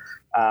how to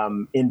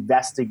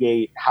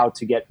investigate how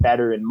to get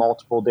better in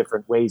multiple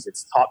different ways.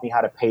 It's taught me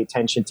how to pay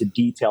attention to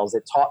details.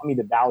 It taught me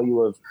the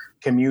value of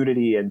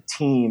community and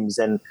teams.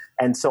 And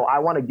so I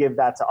want to give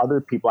that to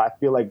other people. I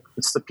feel like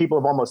people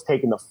have almost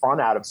taken the fun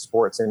out of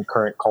sports in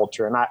current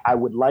culture. And I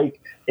would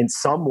like in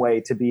some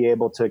way to be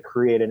able to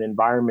create an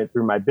environment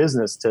through my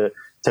business to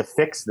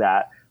fix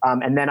that.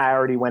 And then I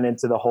already went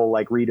into the whole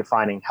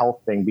redefining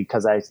health thing,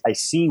 because I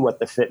see what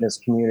the fitness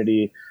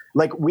community,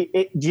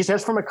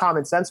 just from a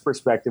common sense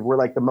perspective,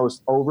 we're the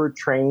most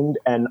overtrained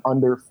and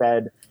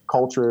underfed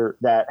culture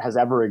that has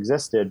ever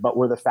existed, but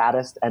we're the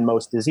fattest and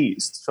most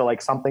diseased. So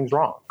something's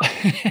wrong.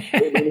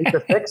 we need to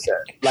fix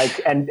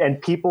it.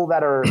 And people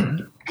that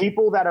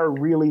are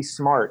really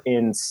smart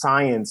in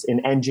science,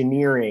 in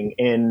engineering,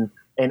 in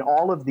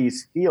all of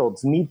these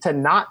fields need to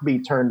not be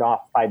turned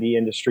off by the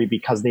industry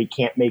because they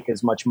can't make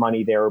as much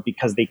money there, or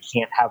because they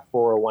can't have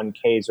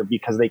 401ks, or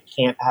because they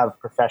can't have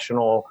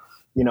professional,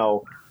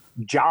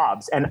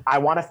 jobs. And I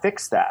want to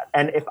fix that.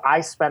 And if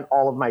I spent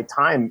all of my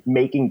time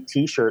making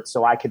t-shirts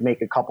so I could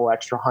make a couple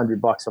extra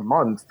 $100 a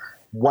month,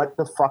 what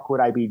the fuck would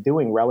I be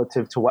doing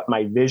relative to what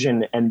my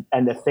vision and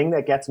the thing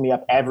that gets me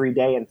up every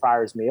day and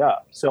fires me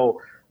up?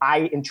 So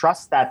I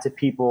entrust that to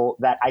people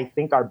that I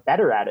think are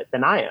better at it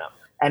than I am.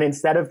 And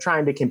instead of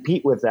trying to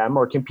compete with them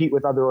or compete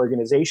with other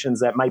organizations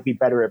that might be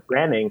better at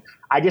branding,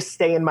 I just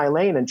stay in my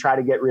lane and try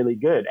to get really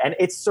good. And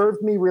it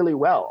served me really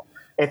well.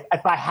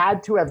 If I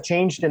had to have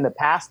changed in the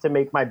past to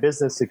make my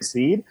business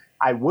succeed,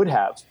 I would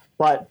have.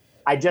 But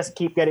I just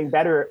keep getting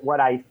better at what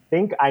I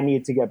think I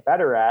need to get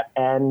better at.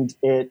 And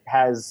it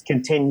has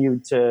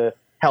continued to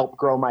help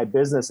grow my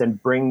business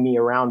and bring me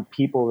around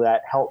people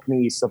that help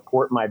me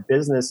support my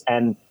business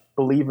and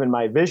believe in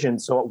my vision.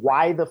 So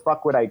why the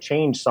fuck would I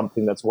change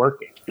something that's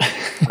working?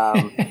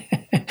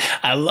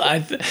 I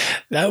think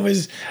that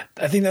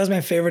was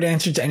my favorite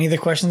answer to any of the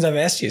questions I've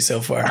asked you so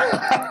far.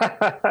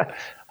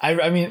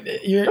 I mean,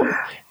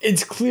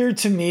 it's clear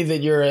to me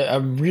that you're a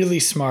really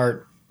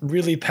smart,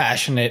 really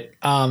passionate,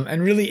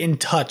 and really in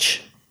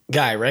touch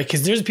guy, right?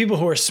 Because there's people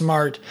who are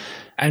smart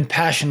and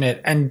passionate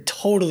and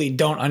totally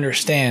don't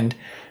understand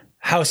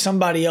how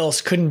somebody else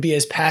couldn't be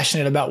as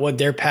passionate about what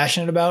they're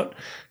passionate about,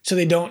 so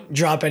they don't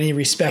drop any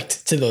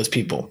respect to those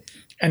people.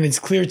 And it's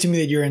clear to me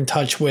that you're in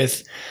touch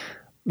with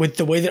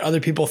the way that other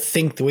people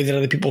think, the way that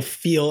other people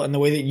feel, and the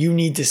way that you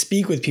need to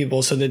speak with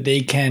people so that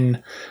they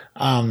can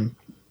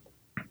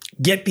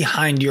get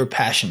behind your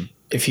passion,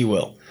 if you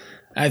will.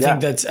 And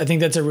I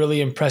think that's a really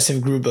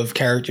impressive group of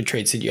character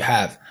traits that you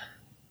have.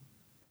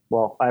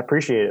 Well, I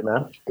appreciate it,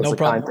 man. That's no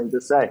problem. Kind thing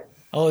to say.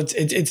 Oh,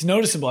 it's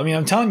noticeable. I mean,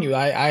 I'm telling you,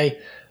 I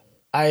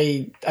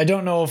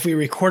don't know if we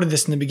recorded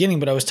this in the beginning,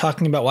 but I was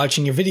talking about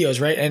watching your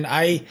videos, right? And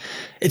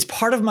it's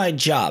part of my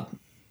job,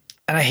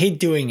 and I hate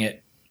doing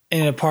it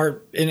in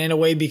a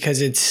way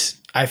because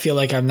I feel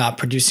like I'm not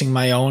producing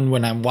my own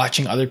when I'm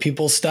watching other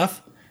people's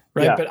stuff,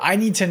 right? Yeah. But I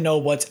need to know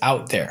what's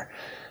out there,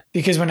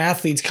 because when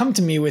athletes come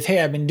to me with,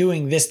 hey, I've been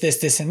doing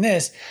this, and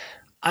this,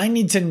 I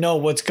need to know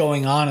what's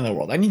going on in the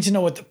world. I need to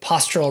know what the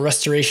Postural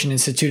Restoration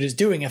Institute is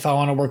doing if I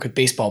want to work with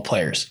baseball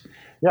players.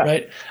 Yeah.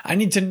 Right. I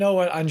need to know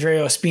what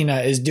Andrea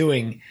Ospina is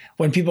doing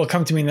when people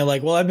come to me and they're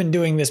like, well, I've been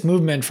doing this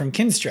movement from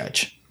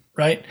Kinstretch.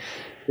 Right.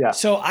 Yeah.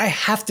 So I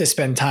have to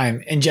spend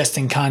time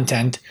ingesting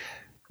content,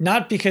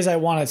 not because I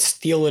want to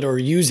steal it or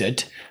use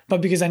it, but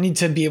because I need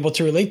to be able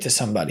to relate to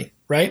somebody.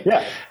 Right.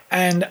 Yeah.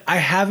 And I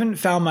haven't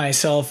found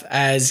myself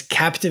as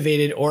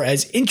captivated or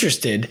as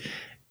interested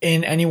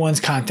in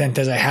anyone's content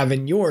as I have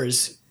in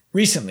yours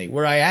recently,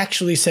 where I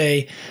actually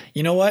say,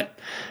 you know what?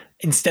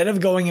 Instead of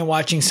going and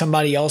watching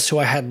somebody else who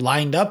I had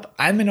lined up,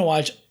 I'm going to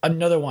watch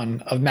another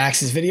one of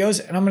Max's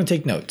videos and I'm going to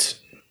take notes,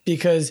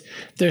 because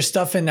there's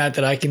stuff in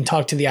that I can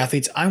talk to the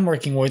athletes I'm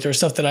working with, or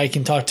stuff that I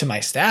can talk to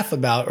my staff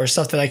about, or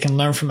stuff that I can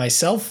learn from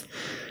myself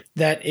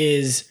that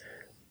is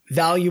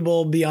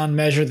valuable beyond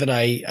measure that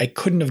I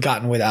couldn't have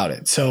gotten without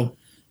it. So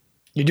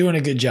you're doing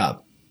a good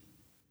job.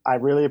 I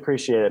really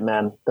appreciate it,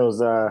 man.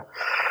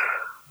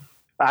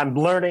 I'm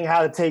learning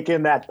how to take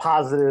in that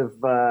positive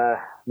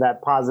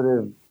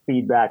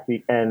feedback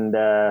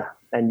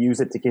and use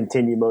it to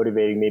continue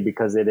motivating me,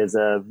 because it is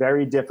a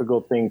very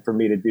difficult thing for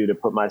me to do, to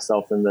put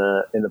myself in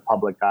the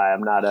public eye.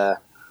 I'm not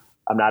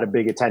I'm not a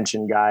big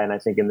attention guy. And I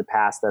think in the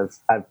past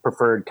I've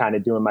preferred kind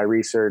of doing my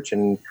research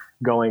and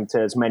going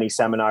to as many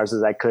seminars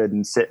as I could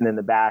and sitting in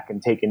the back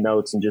and taking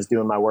notes and just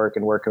doing my work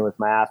and working with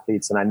my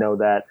athletes. And I know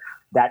that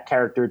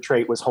character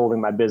trait was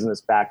holding my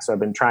business back. So I've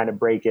been trying to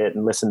break it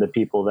and listen to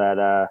people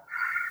that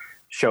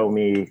show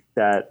me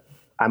that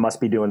I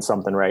must be doing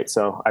something right.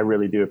 So I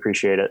really do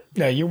appreciate it.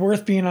 Yeah, you're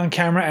worth being on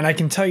camera. And I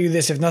can tell you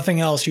this, if nothing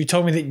else, you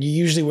told me that you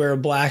usually wear a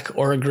black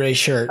or a gray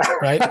shirt,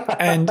 right?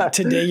 And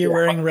today you're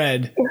wearing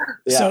red.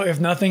 Yeah. So if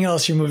nothing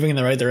else, you're moving in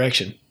the right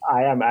direction.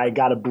 I am. I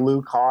got a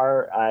blue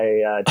car.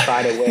 I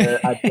try to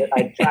wear,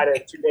 I try to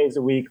 2 days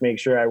a week, make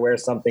sure I wear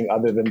something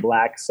other than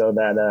black so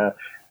that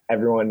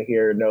everyone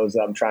here knows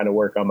I'm trying to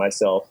work on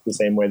myself the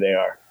same way they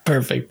are.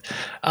 Perfect.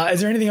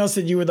 Is there anything else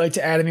that you would like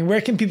to add? I mean,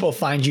 where can people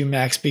find you,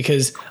 Max?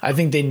 Because I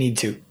think they need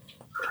to.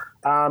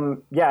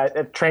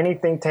 At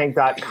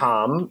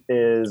trainingthinktank.com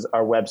is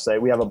our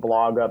website. We have a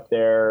blog up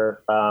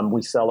there.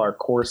 We sell our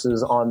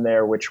courses on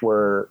there, which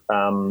we're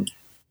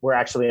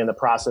actually in the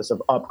process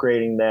of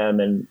upgrading them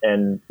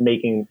and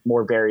making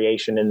more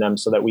variation in them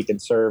so that we can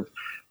serve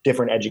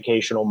different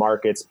educational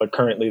markets. But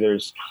currently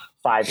there's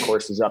 5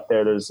 courses up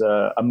there. There's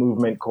a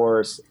movement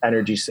course,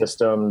 energy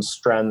systems,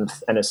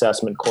 strength and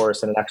assessment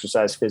course, and an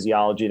exercise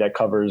physiology that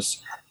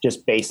covers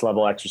just base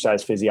level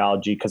exercise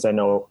physiology. Cause I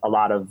know a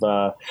lot of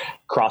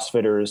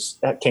CrossFitters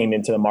that came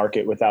into the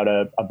market without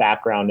a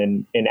background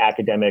in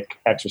academic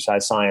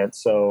exercise science.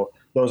 So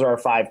those are our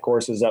 5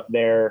 courses up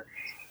there.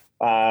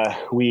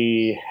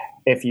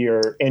 If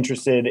you're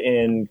interested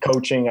in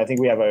coaching, I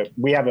think we have a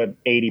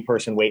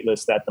 80-person wait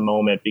list at the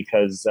moment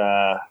because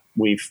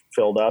we've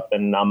filled up,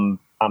 and I'm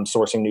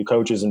sourcing new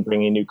coaches and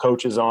bringing new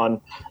coaches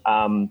on.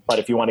 But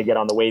if you want to get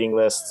on the waiting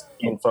list,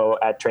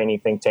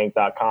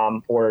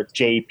 info@trainingthinktank.com or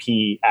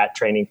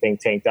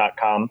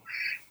jp@trainingthinktank.com.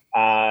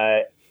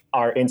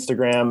 Our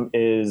Instagram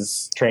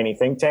is Training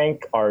Think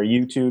Tank. Our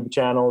YouTube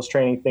channel is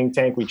Training Think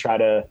Tank.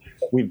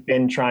 We've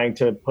been trying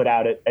to put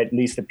out at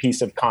least a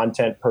piece of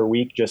content per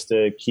week just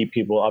to keep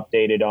people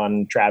updated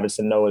on Travis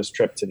and Noah's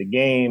trip to the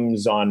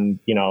games, on,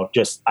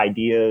 just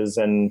ideas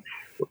and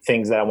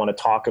things that I want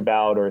to talk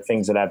about or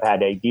things that I've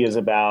had ideas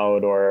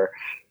about, or,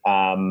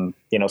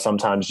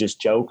 sometimes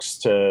just jokes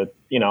to,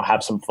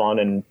 have some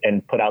fun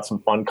and put out some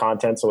fun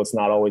content. So it's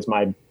not always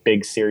my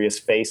big serious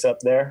face up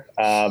there.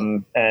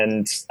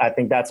 And I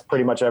think that's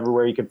pretty much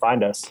everywhere you can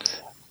find us.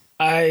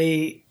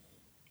 I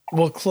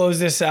will close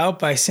this out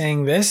by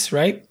saying this,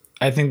 right?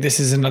 I think this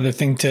is another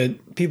thing to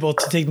people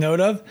to take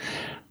note of.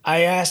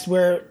 I asked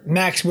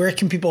Max, where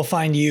can people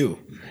find you?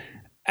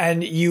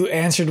 And you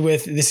answered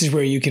with, this is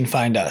where you can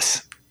find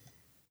us.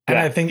 And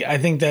yeah. I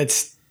think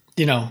that's,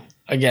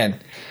 again,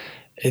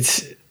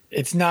 it's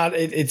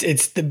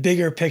the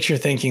bigger picture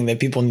thinking that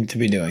people need to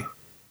be doing.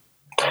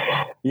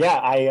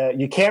 Yeah,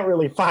 you can't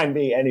really find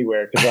me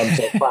anywhere because I'm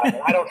so private.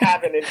 I don't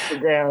have an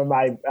Instagram.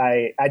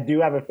 I do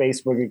have a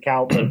Facebook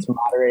account, but it's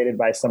moderated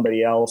by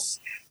somebody else.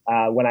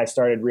 When I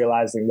started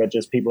realizing that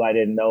just people I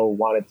didn't know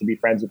wanted to be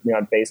friends with me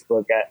on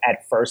Facebook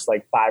at first,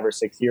 like 5 or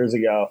 6 years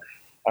ago,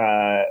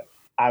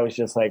 I was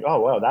just like, oh,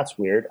 well, that's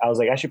weird. I was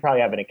like, I should probably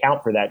have an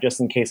account for that just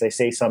in case I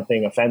say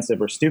something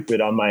offensive or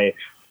stupid on my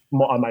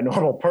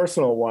normal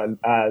personal one.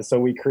 So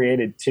we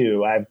created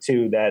 2. I have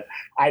 2 that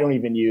I don't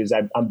even use.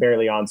 I'm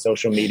barely on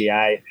social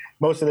media.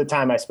 Most of the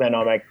time I spend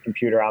on my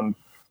computer, I'm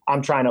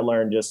trying to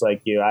learn just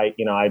like you.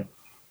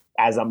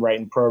 As I'm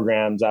writing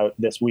programs out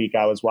this week,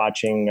 I was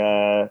watching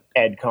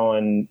Ed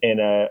Cohen in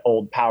an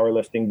old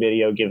powerlifting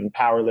video, giving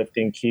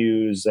powerlifting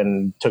cues,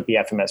 and took the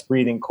FMS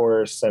breathing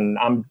course. And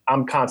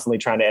I'm constantly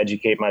trying to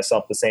educate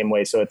myself the same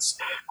way. So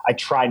I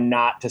try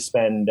not to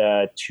spend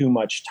too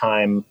much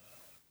time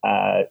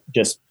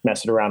just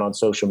messing around on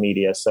social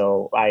media.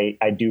 So I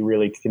do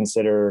really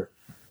consider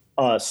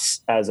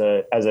us as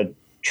a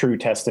true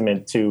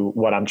testament to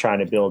what I'm trying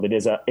to build. It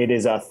is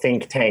a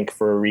think tank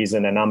for a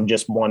reason, and I'm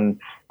just one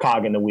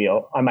cog in the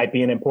wheel. I might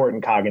be an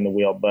important cog in the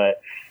wheel,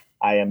 but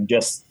I am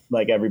just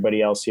like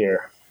everybody else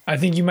here. I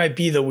think you might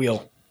be the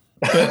wheel,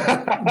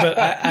 but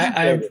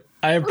I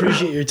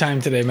appreciate your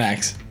time today,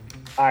 Max.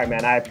 All right,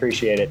 man. I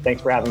appreciate it.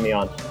 Thanks for having me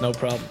on. No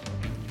problem.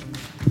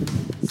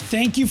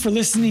 Thank you for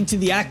listening to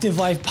the Active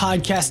Life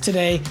podcast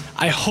today.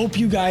 I hope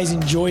you guys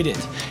enjoyed it.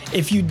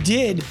 If you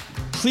did,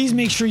 please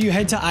make sure you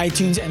head to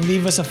iTunes and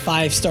leave us a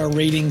 5-star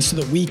rating so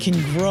that we can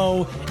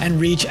grow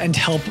and reach and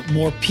help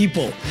more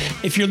people.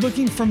 If you're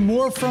looking for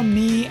more from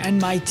me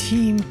and my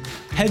team,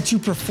 head to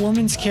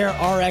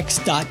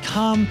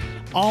performancecarerx.com.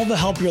 All the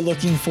help you're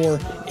looking for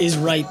is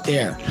right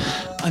there.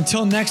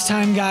 Until next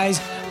time,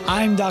 guys,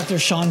 I'm Dr.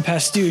 Sean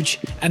Pastuch,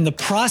 and the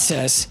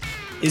process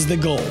is the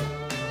goal.